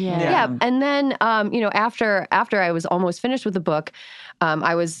 wrong. Yeah. And then, after I was almost finished with the book,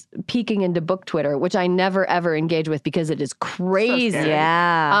 I was peeking into book Twitter, which I never ever engage with because it is crazy.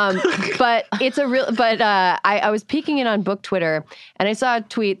 So But it's I was peeking in on book Twitter, and I saw a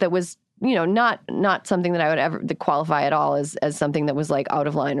tweet that was, not something that I would ever qualify at all as something that was like out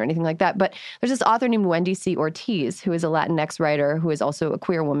of line or anything like that. But there's this author named Wendy C. Ortiz, who is a Latinx writer who is also a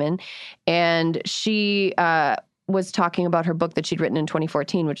queer woman. And she was talking about her book that she'd written in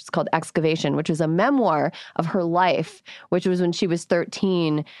 2014, which is called Excavation, which is a memoir of her life, which was when she was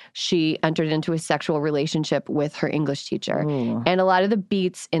 13, she entered into a sexual relationship with her English teacher. Ooh. And a lot of the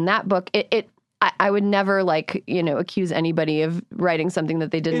beats in that book, I would never accuse anybody of writing something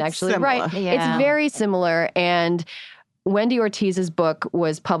that they didn't actually write. Yeah. It's very similar. And Wendy Ortiz's book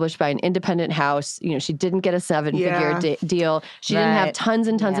was published by an independent house. She didn't get a 7-figure deal. She didn't have tons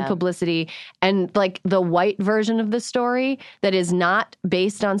and tons of publicity. And the white version of the story that is not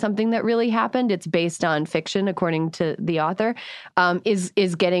based on something that really happened, it's based on fiction, according to the author,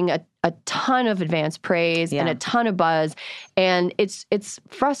 is getting a ton of advanced praise and a ton of buzz. And it's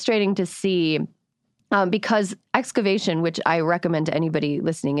frustrating to see because Excavation, which I recommend to anybody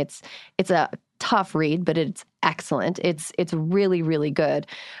listening, it's a tough read, but it's excellent. It's really, really good.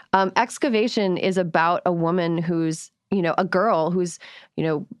 Excavation is about a woman who's, a girl who's,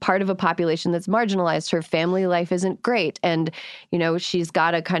 part of a population that's marginalized. Her family life isn't great. And, she's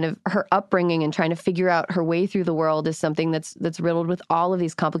got a kind of her upbringing and trying to figure out her way through the world is something that's riddled with all of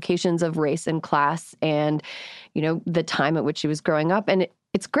these complications of race and class and, the time at which she was growing up. And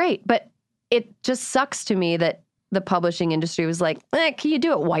it's great. But it just sucks to me that the publishing industry was like, can you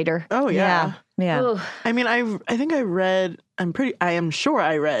do it whiter? Oh, yeah. Yeah. I mean, I think I am sure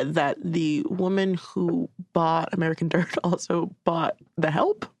I read that the woman who bought American Dirt also bought The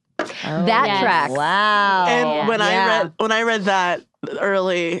Help. That tracks. Wow. And when I read that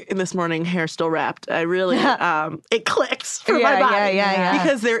early in this morning, hair still wrapped, I really it clicks for my body.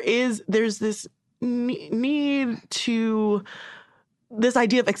 Because there's this need to this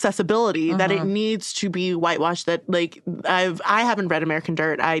idea of accessibility that it needs to be whitewashed. That I haven't read American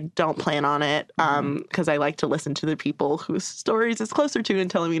Dirt. I don't plan on it because I like to listen to the people whose stories it's closer to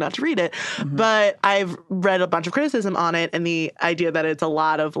and telling me not to read it. But I've read a bunch of criticism on it and the idea that it's a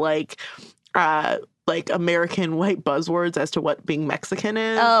lot of American white buzzwords as to what being Mexican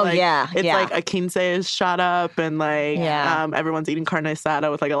is. It's like a quince is shot up and everyone's eating carne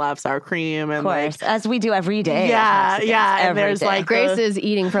asada with a lot of sour cream and of course, as we do every day. And there's day. Grace is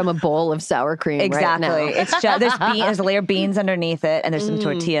eating from a bowl of sour cream. Exactly. Right now. It's just there's a layer of beans underneath it, and there's some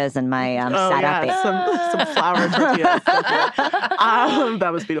tortillas in my sarape. Some flour tortillas.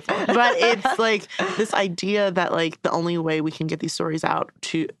 That was beautiful. But it's this idea that the only way we can get these stories out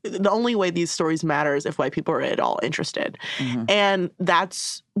the only way these stories matter is if white people are at all interested. And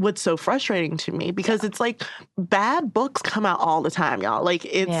that's what's so frustrating to me because it's bad books come out all the time, y'all.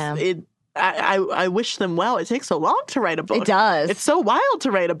 I wish them well. It takes so long to write a book. It does. It's so wild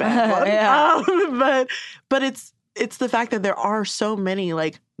to write a bad book. But it's the fact that there are so many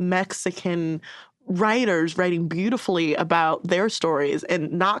Mexican writers writing beautifully about their stories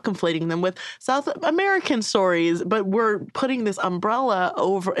and not conflating them with South American stories, but we're putting this umbrella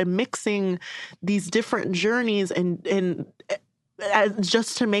over and mixing these different journeys and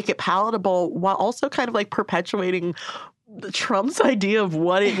just to make it palatable while also kind of perpetuating Trump's idea of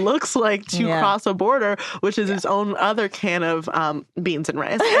what it looks like to cross a border, which is its own other can of beans and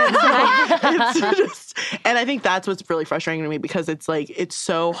rice. And I think that's what's really frustrating to me because it's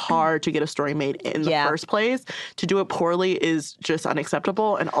so hard to get a story made in the first place. To do it poorly is just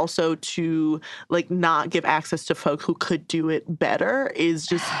unacceptable. And also to not give access to folk who could do it better is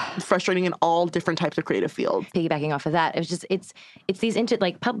just frustrating in all different types of creative fields. Piggybacking off of that, it's these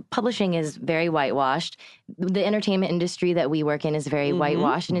publishing is very whitewashed. The entertainment industry that we work in is very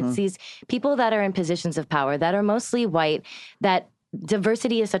whitewashed. And it's these people that are in positions of power that are mostly white, that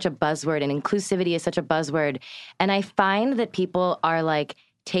diversity is such a buzzword and inclusivity is such a buzzword. And I find that people are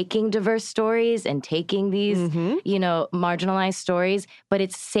taking diverse stories and taking these, marginalized stories, but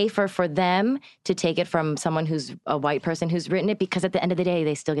it's safer for them to take it from someone who's a white person who's written it because at the end of the day,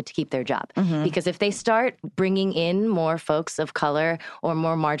 they still get to keep their job. Because if they start bringing in more folks of color or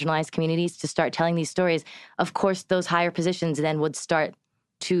more marginalized communities to start telling these stories, of course, those higher positions then would start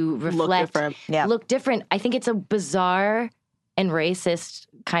to reflect, look different. I think it's a bizarre and racist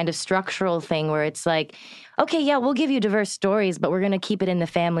kind of structural thing where it's okay, yeah, we'll give you diverse stories, but we're going to keep it in the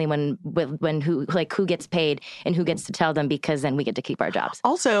family when who gets paid and who gets to tell them because then we get to keep our jobs.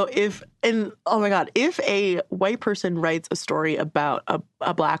 Also, if And oh my God, if a white person writes a story about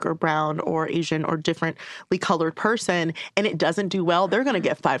a black or brown or Asian or differently colored person and it doesn't do well, they're going to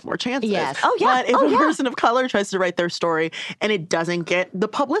get 5 more chances. Yes. Oh, yeah. But if a person of color tries to write their story and it doesn't get the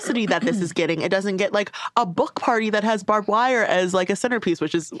publicity that this is getting, it doesn't get like a book party that has barbed wire as like a centerpiece,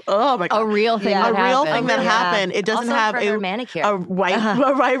 which is, oh my God. A real thing Yeah. that A real happened. thing that happened. It doesn't Also have for her manicure. a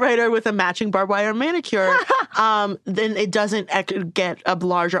white writer with a matching barbed wire manicure. Then it doesn't get a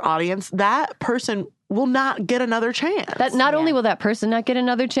larger audience. That person will not get another chance. That not only will that person not get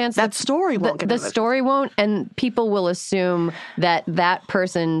another chance, that story won't get the another story won't, and people will assume that that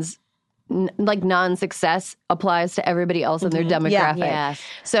person's like non-success applies to everybody else in their demographic. Yes.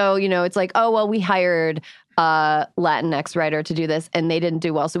 So, it's like, oh, well, we hired a Latinx writer to do this and they didn't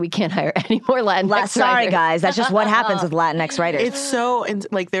do well, so we can't hire any more Latinx Sorry, writers. guys. That's just what happens with Latinx writers. It's so, and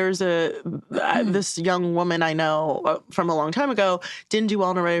like there's this young woman I know from a long time ago didn't do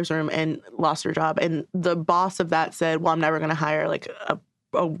well in a writer's room and lost her job. And the boss of that said, well, I'm never going to hire like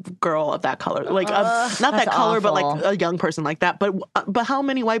a girl of that color, like not that color, but like a young person like that. But how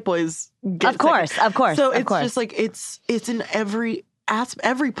many white boys get Of course. So it's just like it's in every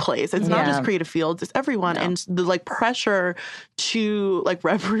place. It's not just creative fields, it's everyone. And the like pressure to like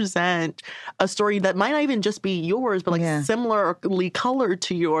represent a story that might not even just be yours, but like similarly colored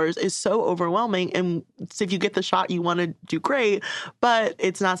to yours is so overwhelming. And so if you get the shot you want to do great, but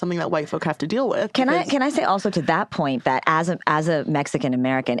it's not something that white folk have to deal with. Can I say also to that point that as a Mexican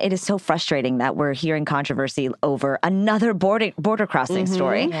American, it is so frustrating that we're hearing controversy over another border crossing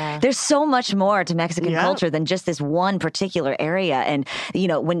story. Yeah. There's so much more to Mexican culture than just this one particular area. And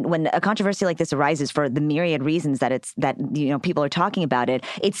when a controversy like this arises for the myriad reasons that people are talking about it,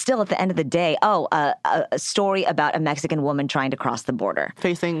 it's still at the end of the day, a story about a Mexican woman trying to cross the border,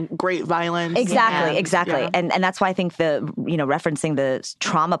 facing great violence. Exactly. Yeah. And that's why I think referencing the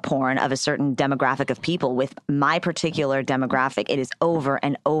trauma porn of a certain demographic of people with my particular demographic, it is over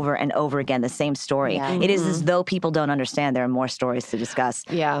and over and over again the same story. Yeah. It is as though people don't understand there are more stories to discuss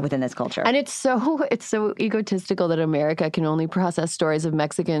within this culture. And it's so egotistical that America can only process stories of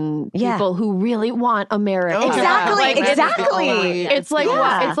Mexican people who really want America. Exactly. It's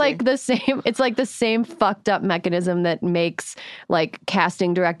like the same fucked up mechanism that makes like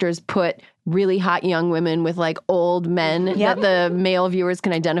casting directors put really hot young women with like old men that the male viewers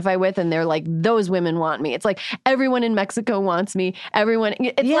can identify with, and they're like, those women want me. It's like everyone in Mexico wants me. Everyone.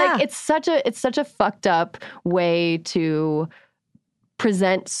 It's such a fucked up way to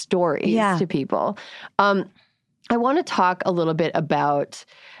present stories to people. I want to talk a little bit about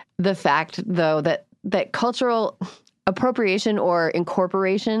the fact, though, that cultural appropriation or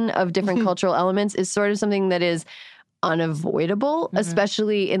incorporation of different cultural elements is sort of something that is unavoidable,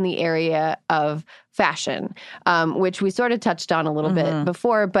 especially in the area of fashion, which we sort of touched on a little bit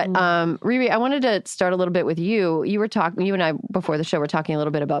before. But Riri, I wanted to start a little bit with you. You and I before the show were talking a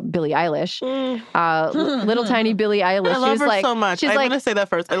little bit about Billie Eilish, little tiny Billie Eilish. I love her so much. I'm going to say that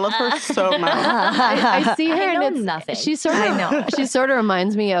first. I love her so much. I see her and nothing. She sort of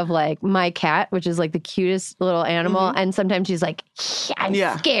reminds me of like my cat, which is like the cutest little animal. And sometimes she's like, I'm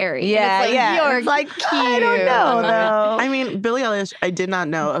scary. Yeah, You're like cute. I don't know though. I mean, Billie Eilish, I did not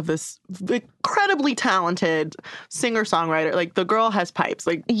know of this incredibly talented singer-songwriter. Like, the girl has pipes.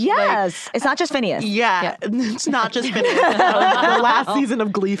 Like, it's not just Phineas. Yeah, it's not just Phineas. The last season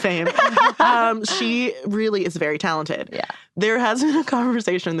of Glee fame. She really is very talented. Yeah. There has been a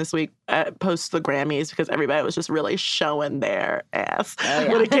conversation this week post the Grammys, because everybody was just really showing their ass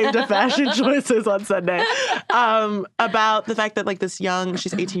when it came to fashion choices on Sunday, about the fact that like this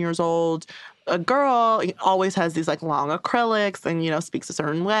she's 18 years old, a girl always has these like long acrylics and, speaks a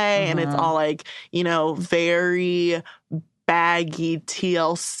certain way. And it's all like, very baggy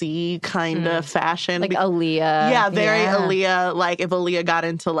TLC kind of fashion. Like Aaliyah. Yeah, very Aaliyah. Like if Aaliyah got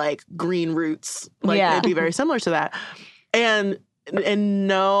into like green roots, like it'd be very similar to that. And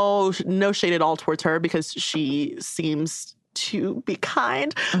no shade at all towards her, because she seems to be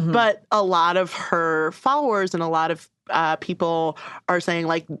kind. But a lot of her followers and a lot of people are saying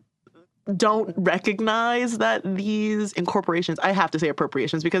like, don't recognize that these incorporations, I have to say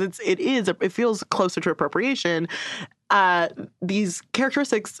appropriations because it feels closer to appropriation, these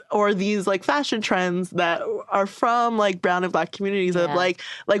characteristics or these like fashion trends that are from like brown and black communities of like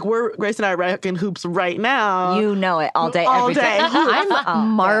we're Grace and I rocking hoops right now. You know it all day, every day.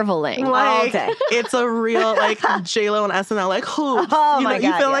 I'm marveling like, all day. It's a real like J-Lo and SNL like hoops. Oh my God,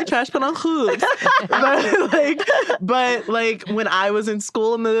 you feel like trash put on hoops. but when I was in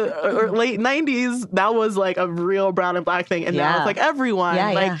school in the late 90s, that was like a real brown and black thing, and now it's like everyone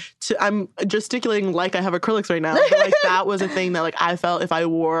I'm gesticulating like I have acrylics right now. But, like, that was a thing that, like, I felt if I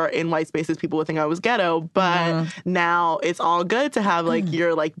wore in white spaces, people would think I was ghetto. But now it's all good to have, like,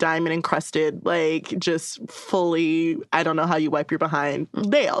 your, like, diamond encrusted, like, just fully, I don't know how you wipe your behind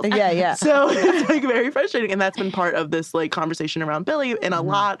nails. Yeah. So it's, like, very frustrating. And that's been part of this, like, conversation around Billy. And a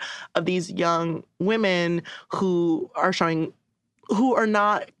lot of these young women who are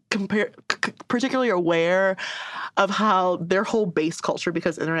not particularly aware of how their whole base culture,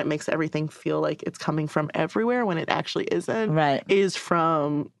 because internet makes everything feel like it's coming from everywhere when it actually isn't, is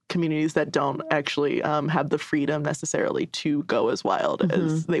from communities that don't actually have the freedom necessarily to go as wild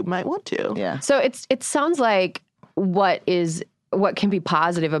as they might want to. Yeah. So it sounds like what can be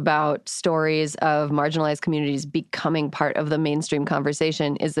positive about stories of marginalized communities becoming part of the mainstream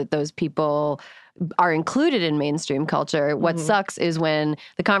conversation is that those people are included in mainstream culture. What sucks is when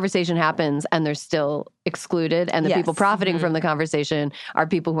the conversation happens and they're still excluded, and the people profiting from the conversation are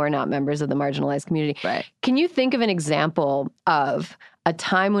people who are not members of the marginalized community. Right. Can you think of an example of a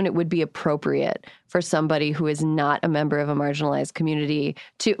time when it would be appropriate for somebody who is not a member of a marginalized community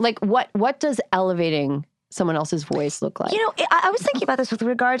to, like, what does elevating someone else's voice look like? You know, I was thinking about this with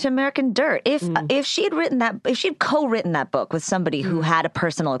regard to American Dirt. If she had co-written that book with somebody who had a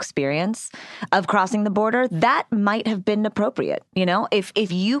personal experience of crossing the border, that might have been appropriate. You know, if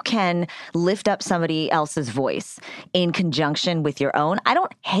you can lift up somebody else's voice in conjunction with your own, I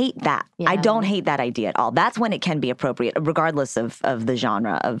don't hate that. Yeah. I don't hate that idea at all. That's when it can be appropriate, regardless of the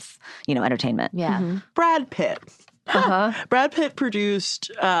genre of, you know, entertainment. Yeah. Brad Pitt. Brad Pitt produced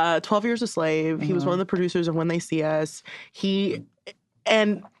 12 Years a Slave. He was one of the producers of When They See Us.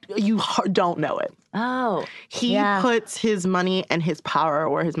 And you don't know it. Oh. He puts his money and his power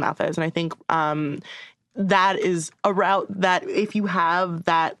where his mouth is. And I think that is a route that if you have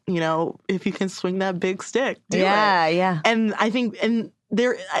that, you know, if you can swing that big stick, do it. Yeah. And I think,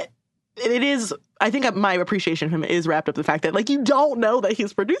 I think my appreciation of him is wrapped up in the fact that, like, you don't know that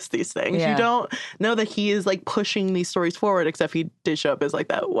he's produced these things. Yeah. You don't know that he is, like, pushing these stories forward, except he did show up as, like,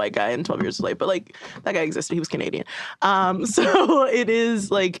 that white guy in 12 Years a Slave. But, like, that guy existed. He was Canadian. So it is,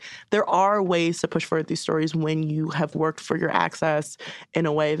 like, there are ways to push forward these stories when you have worked for your access in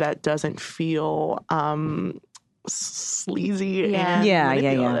a way that doesn't feel sleazy and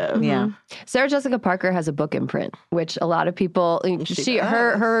manipulative. Yeah. Sarah Jessica Parker has a book imprint, which a lot of people,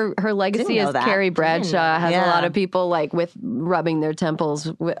 her legacy as Carrie Bradshaw has a lot of people, like, with rubbing their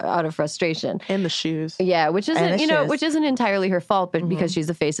temples out of frustration. And the shoes. Yeah, which isn't entirely her fault, but because she's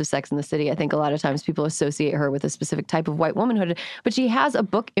the face of Sex and the City, I think a lot of times people associate her with a specific type of white womanhood. But she has a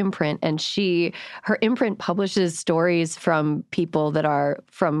book imprint, and her imprint publishes stories from people that are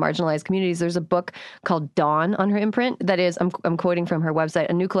from marginalized communities. There's a book called Dawn on her imprint that is, I'm quoting from her website,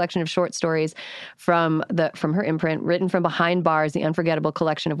 a new collection of short stories from her imprint, written from behind bars, the unforgettable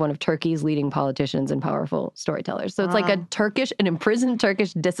collection of one of Turkey's leading politicians and powerful storytellers. So it's like an imprisoned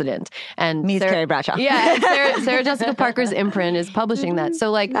Turkish dissident. And Carrie Bradshaw. Yeah, and Sarah Jessica Parker's imprint is publishing that.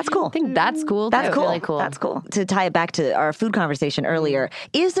 So, like, that's cool. I think that's cool. That's cool. Really cool. That's cool. To tie it back to our food conversation earlier,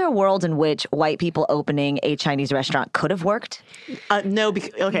 is there a world in which white people opening a Chinese restaurant could have worked? No.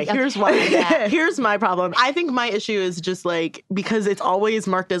 Here's why. Here's my problem. I think my issue is just, like, because it's always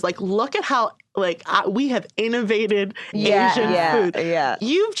marked as, like, look at how, like, we have innovated Asian food. Yeah.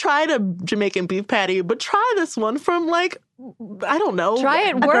 You've tried a Jamaican beef patty, but try this one from, like, I don't know. Try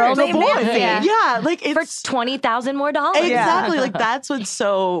it. A girl named Nancy. Yeah, like, it's for $20,000 more. Exactly. Like, that's what's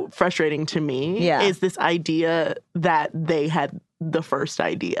so frustrating to me. Yeah. Is this idea that they had the first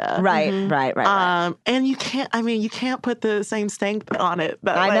idea. Right. And you can't put the same stank on it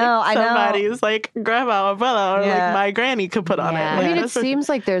that I know. somebody's like grandma or brother or like my granny could put on it. I mean, it seems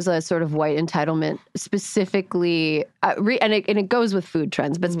like there's a sort of white entitlement specifically, and it goes with food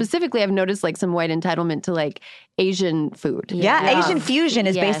trends, but specifically I've noticed like some white entitlement to like Asian food. Yeah. Asian fusion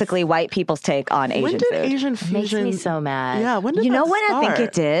is basically white people's take on Asian food. When did Asian fusion... Makes me so mad. Yeah, when did that when start? I think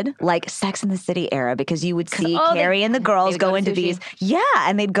it did? Like Sex and the City era, because you would see Carrie and the girls go into these... Yeah,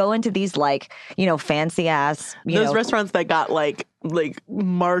 and they'd go into these like, fancy ass... Those restaurants that got like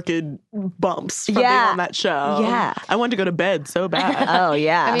marked bumps from being on that show. Yeah. I wanted to go to bed so bad. Oh,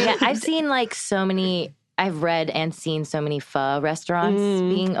 yeah. I mean, I've seen like so many... I've read and seen so many pho restaurants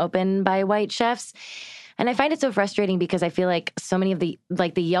being opened by white chefs. And I find it so frustrating because I feel like so many of the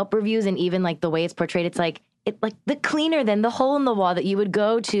Yelp reviews and even like the way it's portrayed, it's like the cleaner than the hole in the wall that you would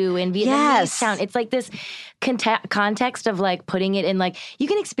go to in Vietnamese town. It's like this context of like putting it in like you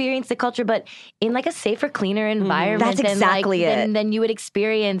can experience the culture, but in like a safer, cleaner environment. That's exactly it. Than you would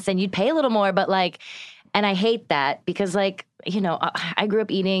experience, and you'd pay a little more, but like, and I hate that because like I grew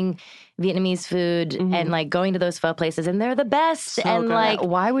up eating Vietnamese food and like going to those pho places, and they're the best. So and good. like,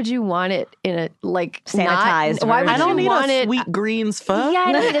 why would you want it in a like Sanitized Why would I don't you need want a it? sweet greens pho. yeah,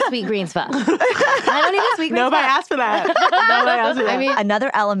 I don't need a sweet greens pho. I don't need a sweet greens Nobody pho. asked for that. Nobody asked for that. I mean,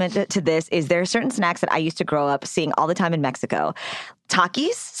 Another element to this is there are certain snacks that I used to grow up seeing all the time in Mexico.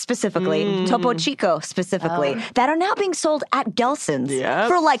 Takis, specifically, Topo Chico, specifically, that are now being sold at Gelson's Yep.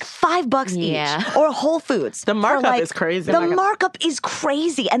 for like $5 Yeah. each, or Whole Foods. The markup for like, is crazy. The markup is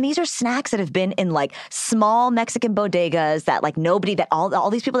crazy. And these are snacks that have been in like small Mexican bodegas that like nobody, that all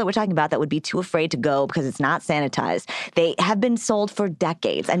these people that we're talking about that would be too afraid to go because it's not sanitized. They have been sold for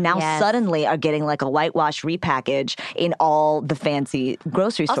decades and now suddenly are getting like a whitewash repackage in all the fancy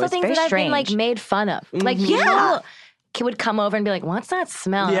grocery stores. Also, things Very that strange. have been like made fun of. Like Yeah. people would come over and be like, "What's that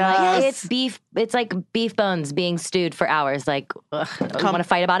smell?" And I'm Yes. like, it's beef. It's like beef bones being stewed for hours. Like, ugh, you want to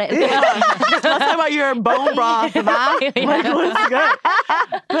fight about it? Let's talk about your bone broth, ma. Like, what's good?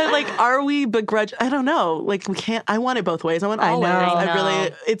 But like, are we begrudge? I don't know. Like, we can't. I want it both ways. I want all ways. I know. I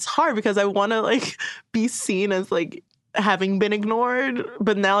really. It's hard because I want to like be seen as like having been ignored,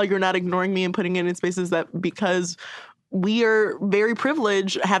 but now you're not ignoring me and putting it in spaces that because we are very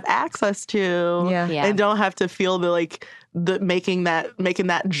privileged, have access to, Yeah. and don't have to feel making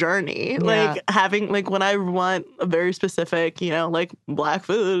that journey. Like having like when I want a very specific, like Black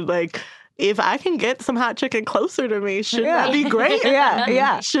food, like if I can get some hot chicken closer to me, shouldn't that be great?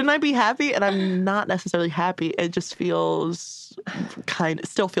 Yeah. Shouldn't I be happy? And I'm not necessarily happy. It just still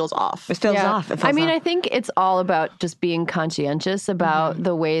feels off. It feels off. It feels I mean, off. I think it's all about just being conscientious about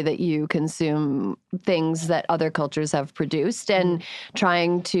the way that you consume things that other cultures have produced and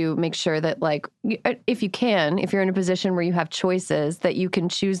trying to make sure that, like, if you're in a position where you have choices, that you can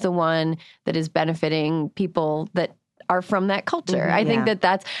choose the one that is benefiting people that are from that culture. I think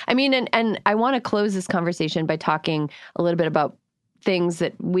that's, I mean, and I want to close this conversation by talking a little bit about things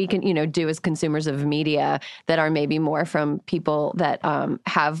that we can, do as consumers of media that are maybe more from people that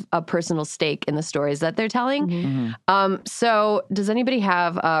have a personal stake in the stories that they're telling. So does anybody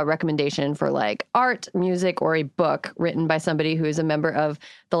have a recommendation for like art, music, or a book written by somebody who is a member of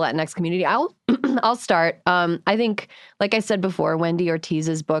the Latinx community? I'll start. I think, like I said before, Wendy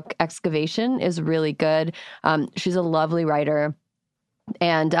Ortiz's book, Excavation, is really good. She's a lovely writer.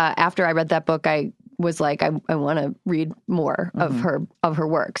 And after I read that book, I was like, I want to read more of her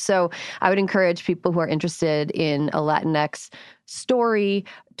work. So I would encourage people who are interested in a Latinx story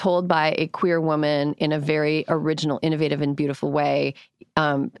told by a queer woman in a very original, innovative, and beautiful way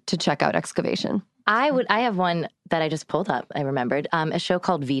to check out Excavation. I have one that I just pulled up. I remembered a show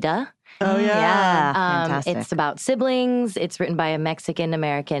called Vida. Oh yeah. Fantastic. It's about siblings. It's written by a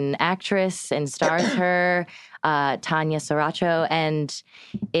Mexican-American actress and stars her, Tanya Saracho. And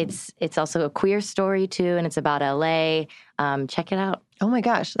it's also a queer story too, and it's about LA. Check it out. Oh my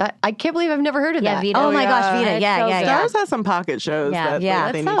gosh, I can't believe I've never heard of that. Vida. Oh my gosh, Vida. It's Yeah, so yeah, good. yeah. Stars has some pocket shows. Yeah.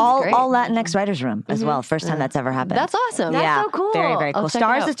 That they need. All great. Latinx Writers Room as well. First time that's ever happened. That's awesome. yeah, so cool. Very, very I'll cool. check it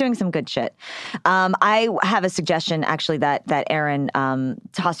Stars out. is doing some good shit. I have a suggestion actually that Erin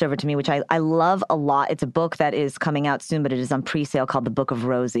tossed over to me, which I love a lot. It's a book that is coming out soon, but it is on pre-sale, called The Book of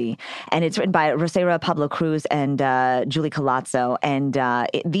Rosie. And it's written by Rosera Pablo Cruz and Julie Colazzo. And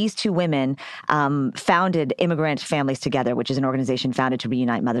these two women founded Immigrant Families Together, which is an organization founded to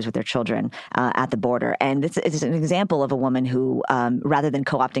reunite mothers with their children at the border. And it's an example of a woman who, rather than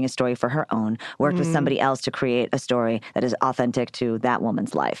co-opting a story for her own, worked with somebody else to create a story that is authentic to that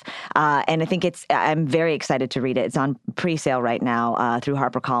woman's life. And I think I'm very excited to read it. It's on pre-sale right now through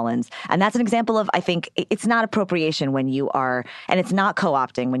HarperCollins. And that's an example of, I think, it's not appropriation when you are, and it's not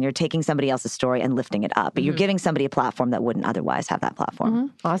co-opting when you're taking somebody else's story and lifting it up, but you're giving somebody a platform that wouldn't otherwise have that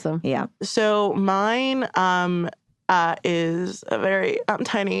platform. Awesome. Yeah. So mine is a very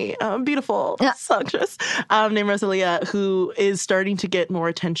tiny, beautiful songstress named Rosalia, who is starting to get more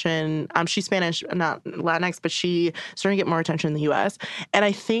attention. She's Spanish, not Latinx, but she's starting to get more attention in the U.S. And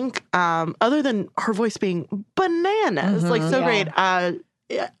I think, other than her voice being bananas, like so great,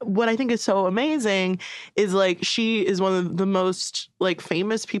 what I think is so amazing is like she is one of the most like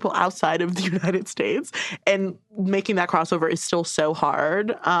famous people outside of the United States, and making that crossover is still so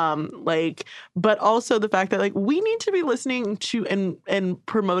hard. But also the fact that like we need to be listening to and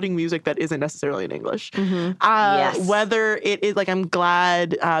promoting music that isn't necessarily in English. Yes. Whether it is like, I'm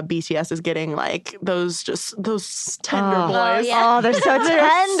glad BTS is getting like those tender boys. Oh, they're so tender.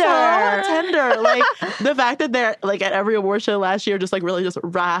 So tender. Like the fact that they're like at every award show last year, just like really just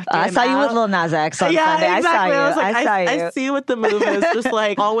rocking I saw you with out. Lil Nas X on Sunday. Exactly. I saw you. I see what the move is. Just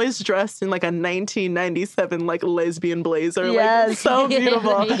like always dressed in like a 1997 like lesbian blazer. Yes. Like so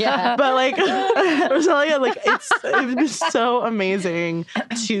beautiful. Yeah. But like, Rosalia, like it was so amazing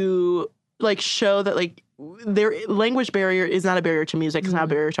to like show that like their language barrier is not a barrier to music. It's not a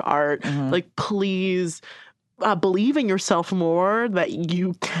barrier to art. Like, please believe in yourself more, that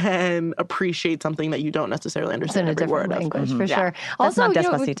you can appreciate something that you don't necessarily understand in a every word different of. language, for sure. That's Also, not you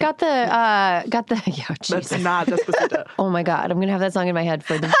know, we've Despacito. got the yeah, Jesus. That's not Despacito. Oh my God, I'm gonna have that song in my head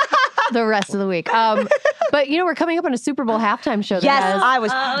for the rest of the week. But you know, we're coming up on a Super Bowl halftime show. Yes, that has, I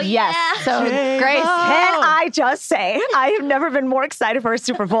was. Yes. so Grace. Can I just say, I have never been more excited for a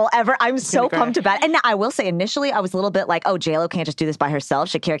Super Bowl ever. I'm so pumped about it. And I will say, initially, I was a little bit like, oh, J-Lo can't just do this by herself.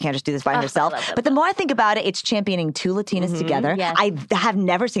 Shakira can't just do this by herself. But the more I think about it, it's championing two Latinas together. Yes. I have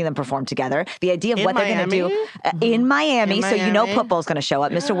never seen them perform together. The idea of In what they're going to do in Miami. In So you know Miami. Pitbull's going to show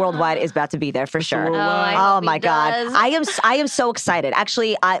up. Mr. Worldwide is about to be there for sure. Worldwide. Oh hope my he God. does. I am so excited.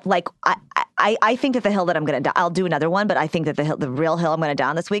 Actually, I think that the hill that I'm going to, I'll do another one, but I think that the real hill I'm going to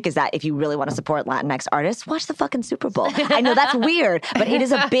down this week is that if you really want to support Latinx artists, watch the fucking Super Bowl. I know that's weird, but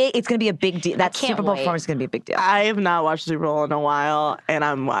it's going to be a big deal. That can't Super Bowl wait. performance is going to be a big deal. I have not watched Super Bowl in a while, and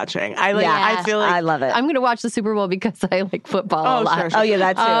I'm watching. I feel like I love it. I'm gonna watch the Super Bowl because I like football a lot. sure. Oh, yeah,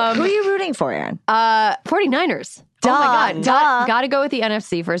 that too. Who are you rooting for, Erin? 49ers. Duh, Oh my God! duh. Got to go with the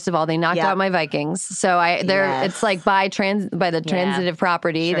NFC first of all. They knocked Yep. out my Vikings, so it's like by the transitive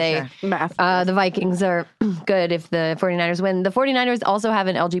property. math. The Vikings are good if the 49ers win. The 49ers also have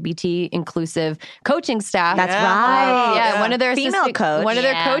an LGBT inclusive coaching staff. That's right. Yeah, one of their Female coach. One of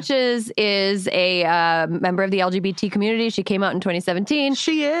their Yeah. coaches is a member of the LGBT community. She came out in 2017.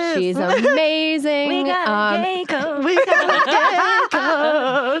 She is. She's amazing. We got a gay code. We got a gay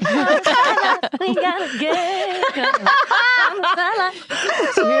code. We got a gay code. I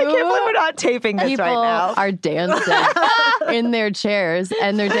can't believe we're not taping this People right now. are dancing in their chairs,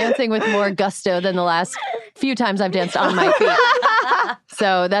 and they're dancing with more gusto than the last few times I've danced on my feet.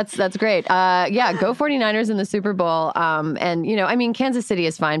 So that's great. Yeah, go 49ers in the Super Bowl. And you know, I mean, Kansas City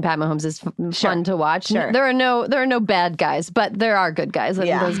is fine. Pat Mahomes is fun to watch. Sure. There are no bad guys, but there are good guys. And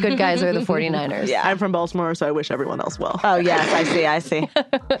those good guys are the 49ers. I'm from Baltimore, so I wish everyone else well. Oh, yes, I see.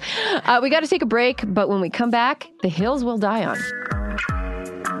 We got to take a break, but when we come back, the hills will die on.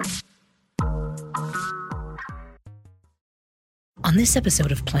 On this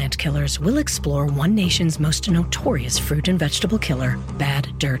episode of Plant Killers, we'll explore one nation's most notorious fruit and vegetable killer, bad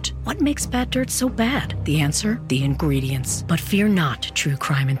dirt. What makes bad dirt so bad? The answer? The ingredients. But fear not, true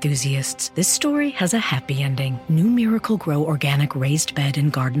crime enthusiasts. This story has a happy ending. New Miracle-Gro organic raised bed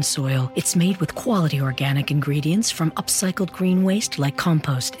and garden soil. It's made with quality organic ingredients from upcycled green waste like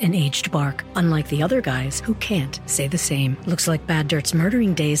compost and aged bark. Unlike the other guys who can't say the same. Looks like bad dirt's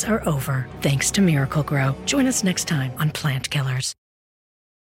murdering days are over, thanks to Miracle-Gro. Join us next time on Plant Killers.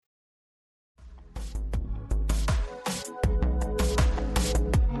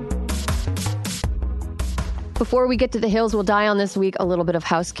 Before we get to the hills will die on this week, a little bit of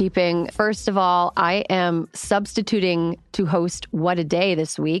housekeeping. First of all, I am substituting to host What a Day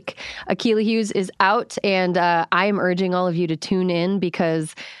this week. Akilah Hughes is out, and I am urging all of you to tune in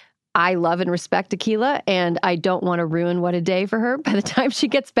because I love and respect Akilah, and I don't want to ruin What a Day for her. By the time she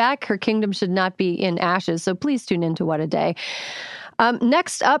gets back, her kingdom should not be in ashes, so please tune in to What a Day.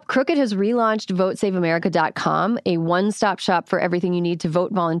 Next up, Crooked has relaunched VoteSaveAmerica.com, a one-stop shop for everything you need to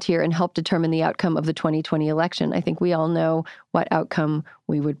vote, volunteer, and help determine the outcome of the 2020 election. I think we all know what outcome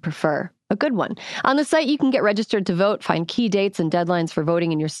we would prefer. A good one. On the site, you can get registered to vote, find key dates and deadlines for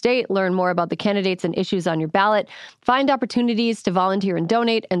voting in your state, learn more about the candidates and issues on your ballot, find opportunities to volunteer and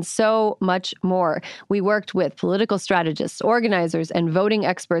donate, and so much more. We worked with political strategists, organizers, and voting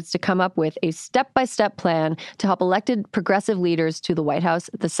experts to come up with a step-by-step plan to help elected progressive leaders to the White House,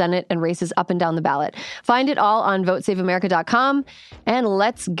 the Senate, and races up and down the ballot. Find it all on VoteSaveAmerica.com, and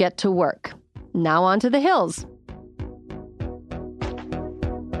let's get to work. Now on to the hills.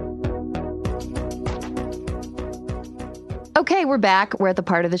 Okay, we're back. We're at the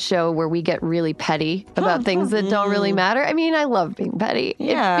part of the show where we get really petty about things that don't really matter. I mean, I love being petty.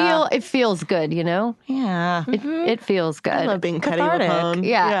 Yeah. It feels good, you know? Yeah. It feels good. I love being petty with Cathartic. Ramon.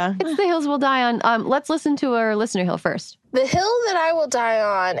 Yeah. It's the hills will die on. Let's listen to our listener hill first. The hill that I will die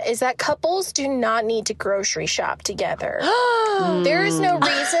on is that couples do not need to grocery shop together. There is no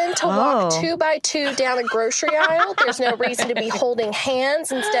reason to walk 2 by 2 down a grocery aisle. There's no reason to be holding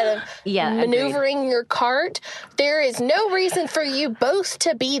hands instead of maneuvering your cart. There is no reason for you both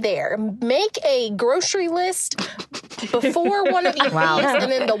to be there. Make a grocery list before one of you leaves,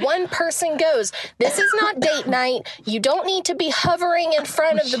 and then the one person goes. This is not date night. You don't need to be hovering in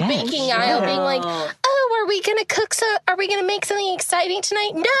front of the baking aisle being like, are we going to cook are we going to make something exciting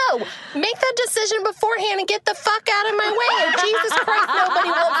tonight? No! Make that decision beforehand and get the fuck out of my way. And Jesus Christ, nobody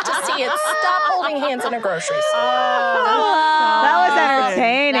wants to see it. Stop holding hands in a grocery store. That was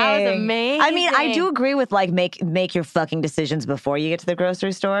entertaining. That was amazing. I mean, I do agree with like make your fucking decisions before you get to the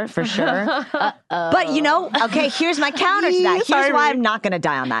grocery store, for sure. But okay, here's my counter to that. Here's why I'm not going to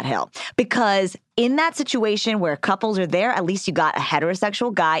die on that hill. Because in that situation where couples are there, at least you got a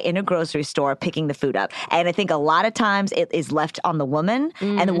heterosexual guy in a grocery store picking the food up. And I think a lot of times it is left on the woman,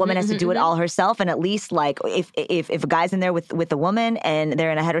 and the woman has to do it all herself. And at least like if a guy's in there with a woman and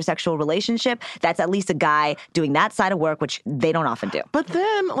they're in a heterosexual relationship, that's at least a guy doing that side of work, which they don't often do. But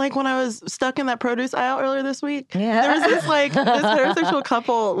then, like when I was stuck in that produce aisle earlier this week, there was this heterosexual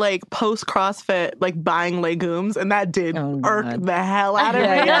couple like post CrossFit like buying legumes, and that did irk the hell out of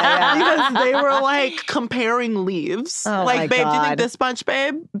me because they were like comparing leaves. Like, babe, do you think this bunch,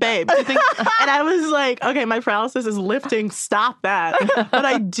 babe? Babe, do you think? And I was like, okay, my paralysis is lifting. Stop that. But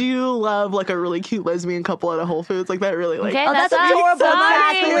I do love like a really cute lesbian couple at a Whole Foods. Like that really like. Okay, that's adorable.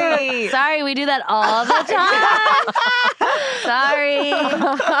 Exactly. Sorry, we do that all the time. Sorry,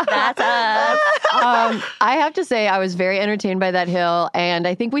 that's us. I have to say, I was very entertained by that hill, and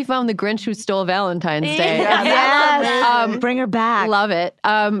I think we found the Grinch who stole Valentine's Day. Yes. Bring her back. Love it.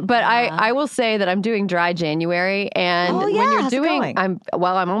 But I will say that I'm doing dry January, and when you're doing, I'm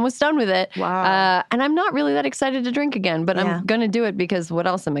almost done with it. Wow. And I'm not really that excited to drink again, but I'm gonna do it because what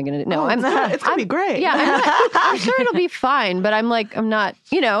else am I gonna do? No, it's gonna be great. Yeah, I'm sure it'll be fine, but I'm not.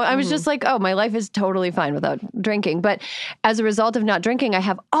 I was just like, my life is totally fine without drinking. But as a result of not drinking, I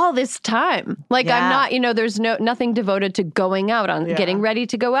have all this time. Like I'm not, there's nothing devoted to going out getting ready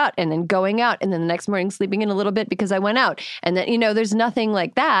to go out and then going out and then the next morning sleeping in a little bit because I went out. And then, there's nothing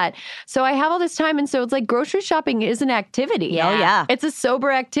like that. So I have all this time. And so it's like grocery shopping is an activity. Yeah. Oh, yeah. It's a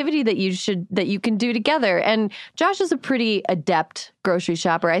sober activity that you can do together. And Josh is a pretty adept grocery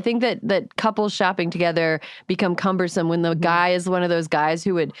shopper. I think that couples shopping together become cumbersome when the guy is one of those guys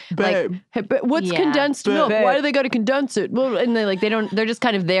who would like, hey, what's condensed milk? Babe. Why do they got to condense it? Well, and they're just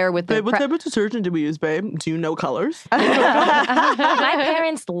kind of there with the what type of detergent did we use, babe? Do you know colors? My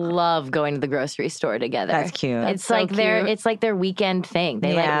parents love going to the grocery store together. That's cute. It's like their weekend thing.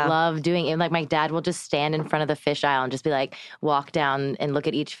 They love doing it. Like my dad will just stand in front of the fish aisle and just be like, walk down and look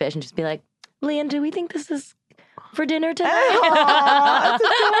at each fish and just be like, Leanne, do we think this is for dinner tonight? That's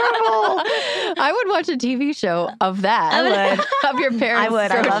adorable. I would watch a TV show of that. I would. Of your parents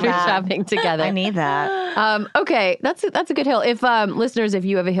grocery shopping together. I need that. Okay, that's a good hill. If listeners, if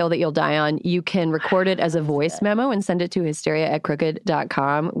you have a hill that you'll die on, you can record it as a voice memo and send it to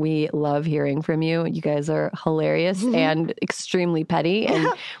hysteria@crooked.com. We love hearing from you. You guys are hilarious and extremely petty, and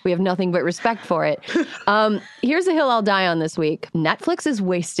we have nothing but respect for it. Here's a hill I'll die on this week. Netflix is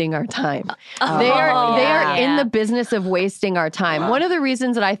wasting our time. They are in the business of wasting our time. One of the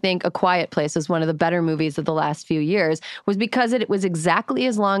reasons that I think A Quiet Place is one of the better movies of the last few years was because it was exactly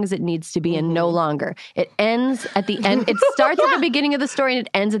as long as it needs to be and no longer. It ends at the end. It starts at the beginning of the story and it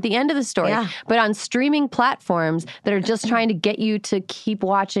ends at the end of the story. Yeah. But on streaming platforms that are just trying to get you to keep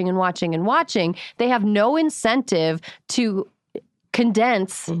watching and watching and watching, they have no incentive to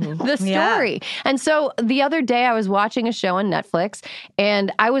condense the story. And so the other day I was watching a show on Netflix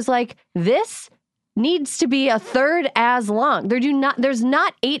and I was like, this needs to be a third as long. There's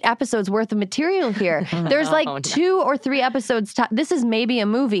not 8 episodes worth of material here. There's 2 or 3 episodes. This is maybe a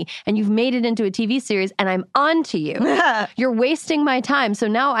movie and you've made it into a TV series and I'm on to you. You're wasting my time. So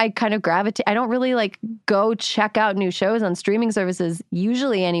now I kind of gravitate. I don't really go check out new shows on streaming services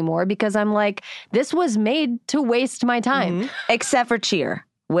usually anymore because I'm like, this was made to waste my time. Except for Cheer,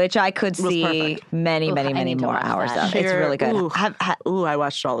 which I could see many more hours of. It's really good. I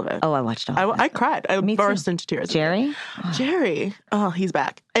watched all of it. Oh, I watched all of it. I cried. I burst into tears. Jerry? Jerry. Oh, he's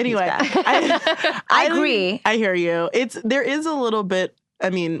back. Anyway. I agree. I hear you. There is a little bit, I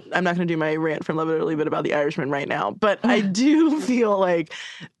mean, I'm not going to do my rant from Love It or Leave It about The Irishman right now, but I do feel like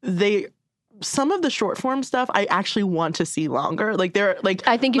some of the short form stuff I actually want to see longer.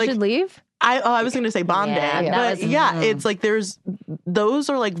 I think you should leave. I was going to say bonding, but it's like those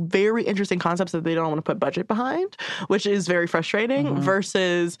are like very interesting concepts that they don't want to put budget behind, which is very frustrating.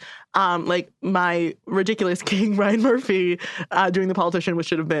 Versus like my ridiculous King Ryan Murphy doing The Politician, which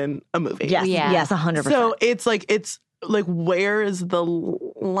should have been a movie. Yes, 100%. So it's like where is the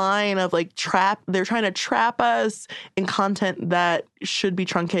line of like they're trying to trap us in content that should be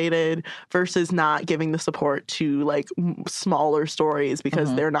truncated versus not giving the support to like smaller stories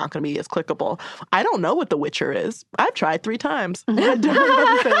because they're not going to be as clickable. I don't know what The Witcher is. I've tried 3 times. I don't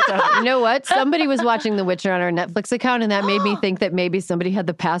remember the time. You know what? Somebody was watching The Witcher on our Netflix account, and that made me think that maybe somebody had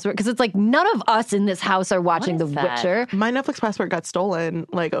the password, because it's like none of us in this house are watching The Witcher. My Netflix password got stolen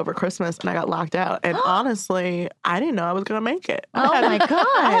like over Christmas, and I got locked out. And honestly, I didn't know I was going to make it. Oh my God.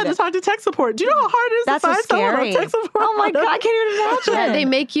 I had to talk to tech support. Do you know how hard it is to find someone on tech support? Oh my God, I can't even imagine. Yeah, they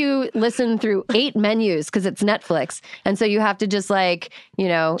make you listen through 8 menus because it's Netflix. And so you have to just like, you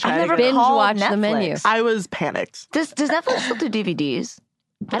know, binge watch the menu. I was panicked. Does Netflix still do DVDs?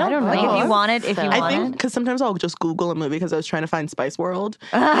 I don't know. Like if you wanted, I think because sometimes I'll just Google a movie because I was trying to find Spice World,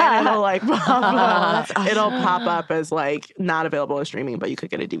 and it'll like it'll pop up as like not available as streaming, but you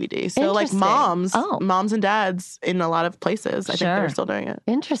could get a DVD. So like moms and dads in a lot of places, I think they're still doing it.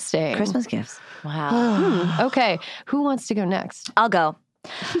 Interesting. Christmas gifts. Wow. Okay, who wants to go next? I'll go.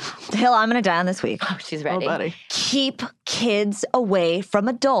 Hill, I'm going to die on this week. Oh, she's ready. Oh, buddy. Keep kids away from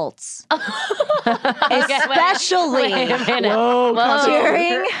adults. Especially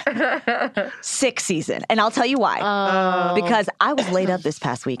during sick season. And I'll tell you why. Because I was laid up this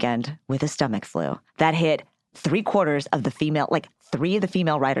past weekend with a stomach flu that hit 3/4 of the female, like 3 of the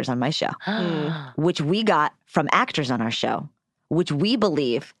female writers on my show, which we got from actors on our show, which we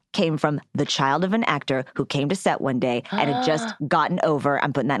believe came from the child of an actor who came to set one day and had just gotten over,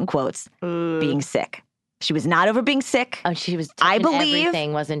 I'm putting that in quotes, being sick. She was not over being sick. Oh, she was taking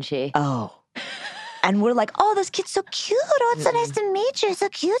everything, wasn't she? Oh. And we're like, oh, this kid's so cute. Oh, it's so nice to meet you. So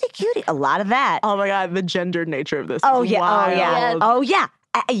cutie. A lot of that. Oh my God, the gendered nature of this is wild. Oh yeah.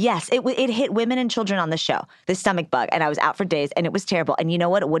 Yes, it hit women and children on the show, this stomach bug, and I was out for days, and it was terrible. And you know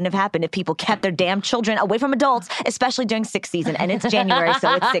what? It wouldn't have happened if people kept their damn children away from adults, especially during sick season. And it's January,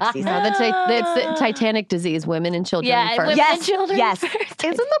 so it's sick season. It's the Titanic disease, women and children first. Women and children first.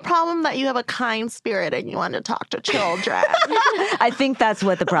 Isn't the problem that you have a kind spirit and you want to talk to children? I think that's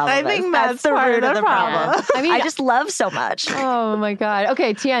what the problem is. I think that's the root of the problem. I mean, I just love so much. Oh my God.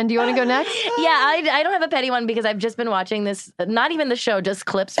 Okay, Tien, do you want to go next? Yeah, I don't have a petty one because I've just been watching this, not even the show, just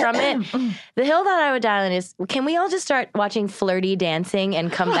clips from it. The hill that I would die on is, can we all just start watching Flirty Dancing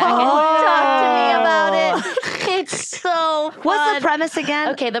and come back and talk to me about it? It's so fun. What's the premise again?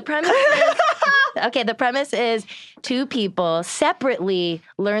 Okay, the premise is 2 people separately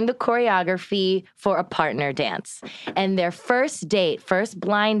learn the choreography for a partner dance. And their first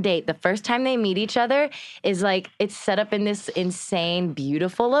blind date, the first time they meet each other is like, it's set up in this insane,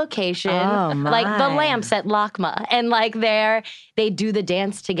 beautiful location. Oh, my. Like the lamps at LACMA. And like they do the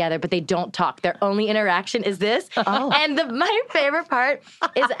dance together, but they don't talk. Their only interaction is this. Oh. And my favorite part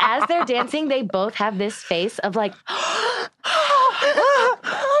is as they're dancing, they both have this face of like, oh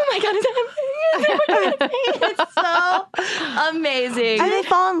my God, is that happening? It's so amazing. Do they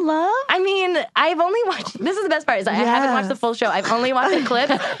fall in love? I mean, I've only watched, this is the best part, is I haven't watched the full show. I've only watched the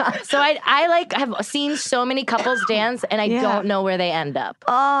clips. So I like have seen so many couples dance and I don't know where they end up.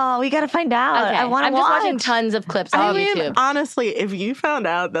 Oh, we got to find out. Okay. I'm just watching tons of clips on YouTube. Honestly, if you found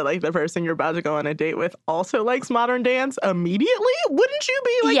out that like the person you're about to go on a date with also likes modern dance immediately, wouldn't you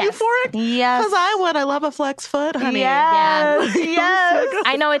be like euphoric? Yes. Because I would. I love a flex foot, honey. Yes. Yes.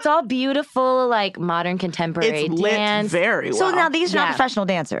 I know, it's all beautiful, like modern contemporary it's dance. Lit very well. So now these are not professional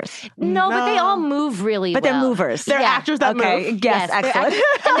dancers. No, but they all move really well. But they're movers. They're actors that move. Yes, excellent.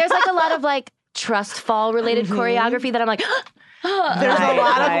 And there's like a lot of like trust fall related choreography that I'm like, there's a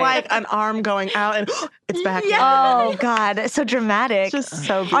lot of like an arm going out and it's back. Oh God, so dramatic. It's just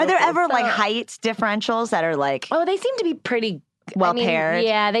so beautiful. Are there ever like height differentials that are like? Oh, they seem to be pretty well paired.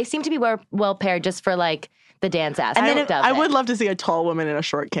 Yeah, they seem to be well paired just for like the dance aspect of it. I would love to see a tall woman in a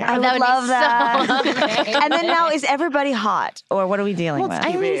short can. I would love that. So and then now, is everybody hot, or what are we dealing with?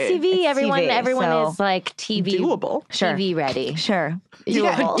 I mean, TV. Everyone so is like TV doable. TV ready. Sure.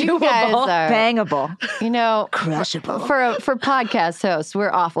 Doable. You guys are bangable. You know, crushable. For podcast hosts,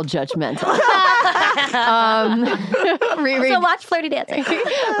 we're awful judgmental. So watch Flirty Dancing.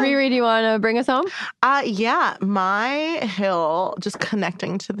 Riri, do you want to bring us home? Yeah. My hill, just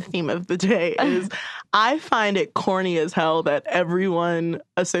connecting to the theme of the day, is I find it corny as hell that everyone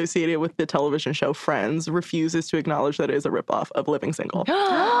associated with the television show Friends refuses to acknowledge that it is a ripoff of Living Single.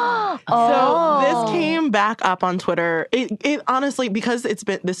 So this came back up on Twitter. It honestly, because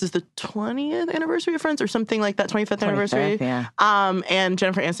this is the 20th anniversary of Friends or something like that, 25th anniversary. Yeah. And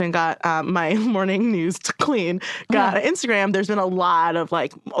Jennifer Aniston got my morning news queen got an Instagram. There's been a lot of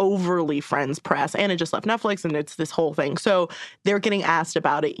like overly Friends press, and it just left Netflix, and it's this whole thing. So they're getting asked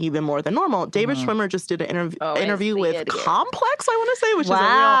about it even more than normal. David Schwimmer just did an interview with Complex, I want to say, which is a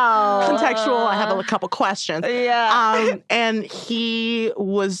real contextual. I have a couple questions. Yeah. And he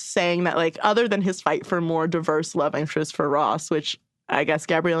was saying that, like, other than his fight for more diverse love interest for Ross, which I guess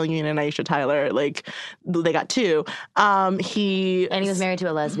Gabrielle Union and Aisha Tyler, like, they got two. He was married to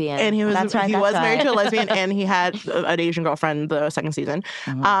a lesbian. And he was married to a lesbian, and he had an Asian girlfriend the second season.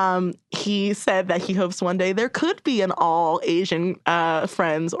 He said that he hopes one day there could be an all Asian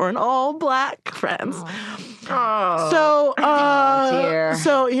Friends or an all Black Friends. So,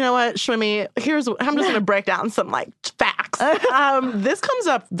 so you know what, Shwimmy? I'm just going to break down some like facts. This comes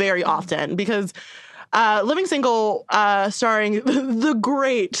up very often because Living Single, starring the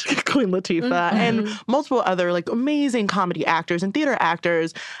great Queen Latifah and multiple other like amazing comedy actors and theater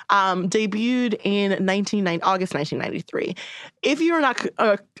actors, debuted in August 1993. If you're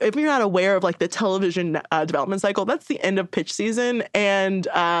not aware of like the television development cycle, that's the end of pitch season, and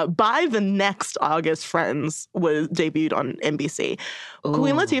by the next August, Friends was debuted on NBC. Ooh.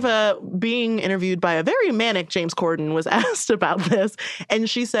 Queen Latifah, being interviewed by a very manic James Corden, was asked about this, and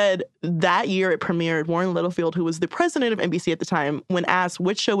she said that year it premiered. Warren Littlefield, who was the president of NBC at the time, when asked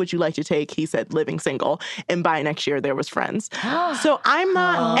which show would you like to take, he said Living Single, and by next year there was Friends. So I'm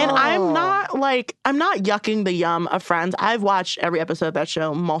not yucking the yum of Friends. I've watched every episode of that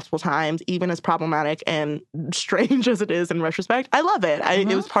show multiple times, even as problematic and strange as it is in retrospect. I love it. It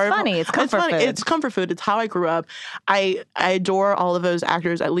was part funny. It's comfort food. It's comfort food. It's how I grew up. I adore all of those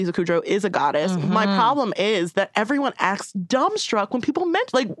actors. Lisa Kudrow is a goddess. My problem is that everyone acts dumbstruck when people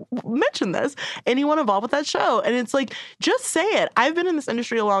mention this. Anyone involved with that show. And it's like, just say it. I've been in this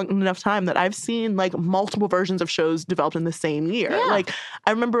industry a long enough time that I've seen like multiple versions of shows developed in the same year. Yeah. Like,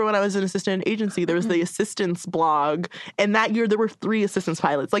 I remember when I was an assistant agency, there was the Assistants blog, and that year there were 3 Assistants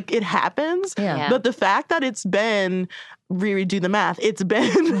pilots. Like, it happens. Yeah. But the fact that it's been, Riri, do the math, it's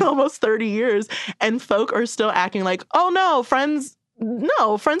been almost 30 years and folk are still acting like, oh no, Friends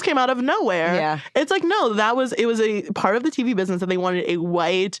came out of nowhere. Yeah. It's like, no, it was a part of the TV business that they wanted a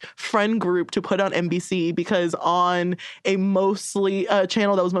white friend group to put on NBC, because on a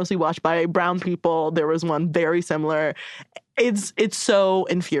channel that was mostly watched by brown people, there was one very similar. It's so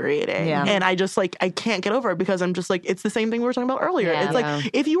infuriating. Yeah. And I just like, I can't get over it, because I'm just like, it's the same thing we were talking about earlier. Yeah. It's like,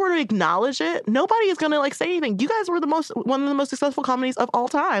 if you were to acknowledge it, nobody is going to like say anything. You guys were one of the most successful comedies of all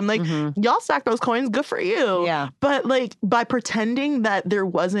time. Like, y'all stacked those coins. Good for you. Yeah. But like, by pretending that there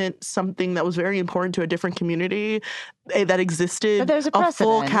wasn't something that was very important to a different community that existed a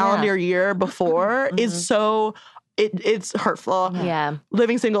full calendar year before is so... It's hurtful. Yeah.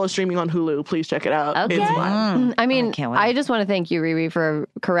 Living Single is streaming on Hulu. Please check it out. Okay. It's fun. I mean, I just want to thank you, Riri, for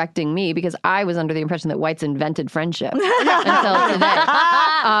correcting me, because I was under the impression that whites invented friendship until today.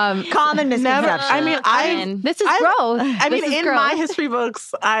 Common misconception. This is growth. My history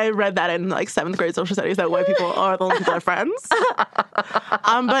books, I read that in like 7th grade social studies, that white people are the only people that are friends.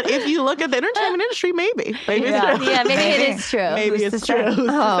 But if you look at the entertainment industry, maybe it's true. Yeah, maybe it is true. Maybe it's true.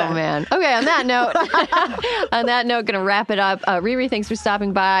 Oh man. Okay. On that note, going to wrap it up. Riri, thanks for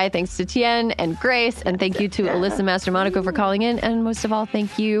stopping by. Thanks to Tien and Grace. And thank you to Alyssa Mastromonaco for calling in. And most of all,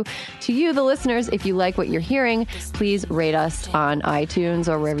 thank you to you, the listeners. If you like what you're hearing, please rate us on iTunes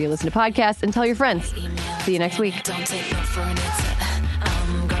or wherever you listen to podcasts, and tell your friends. See you next week.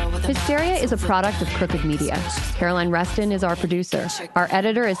 Hysteria is a product of Crooked Media. Caroline Reston is our producer. Our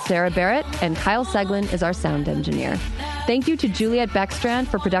editor is Sarah Barrett, and Kyle Seglin is our sound engineer. Thank you to Juliet Beckstrand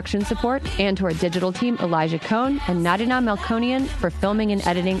for production support, and to our digital team, Elijah Cohn and Nadina Melkonian, for filming and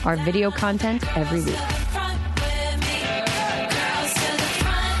editing our video content every week.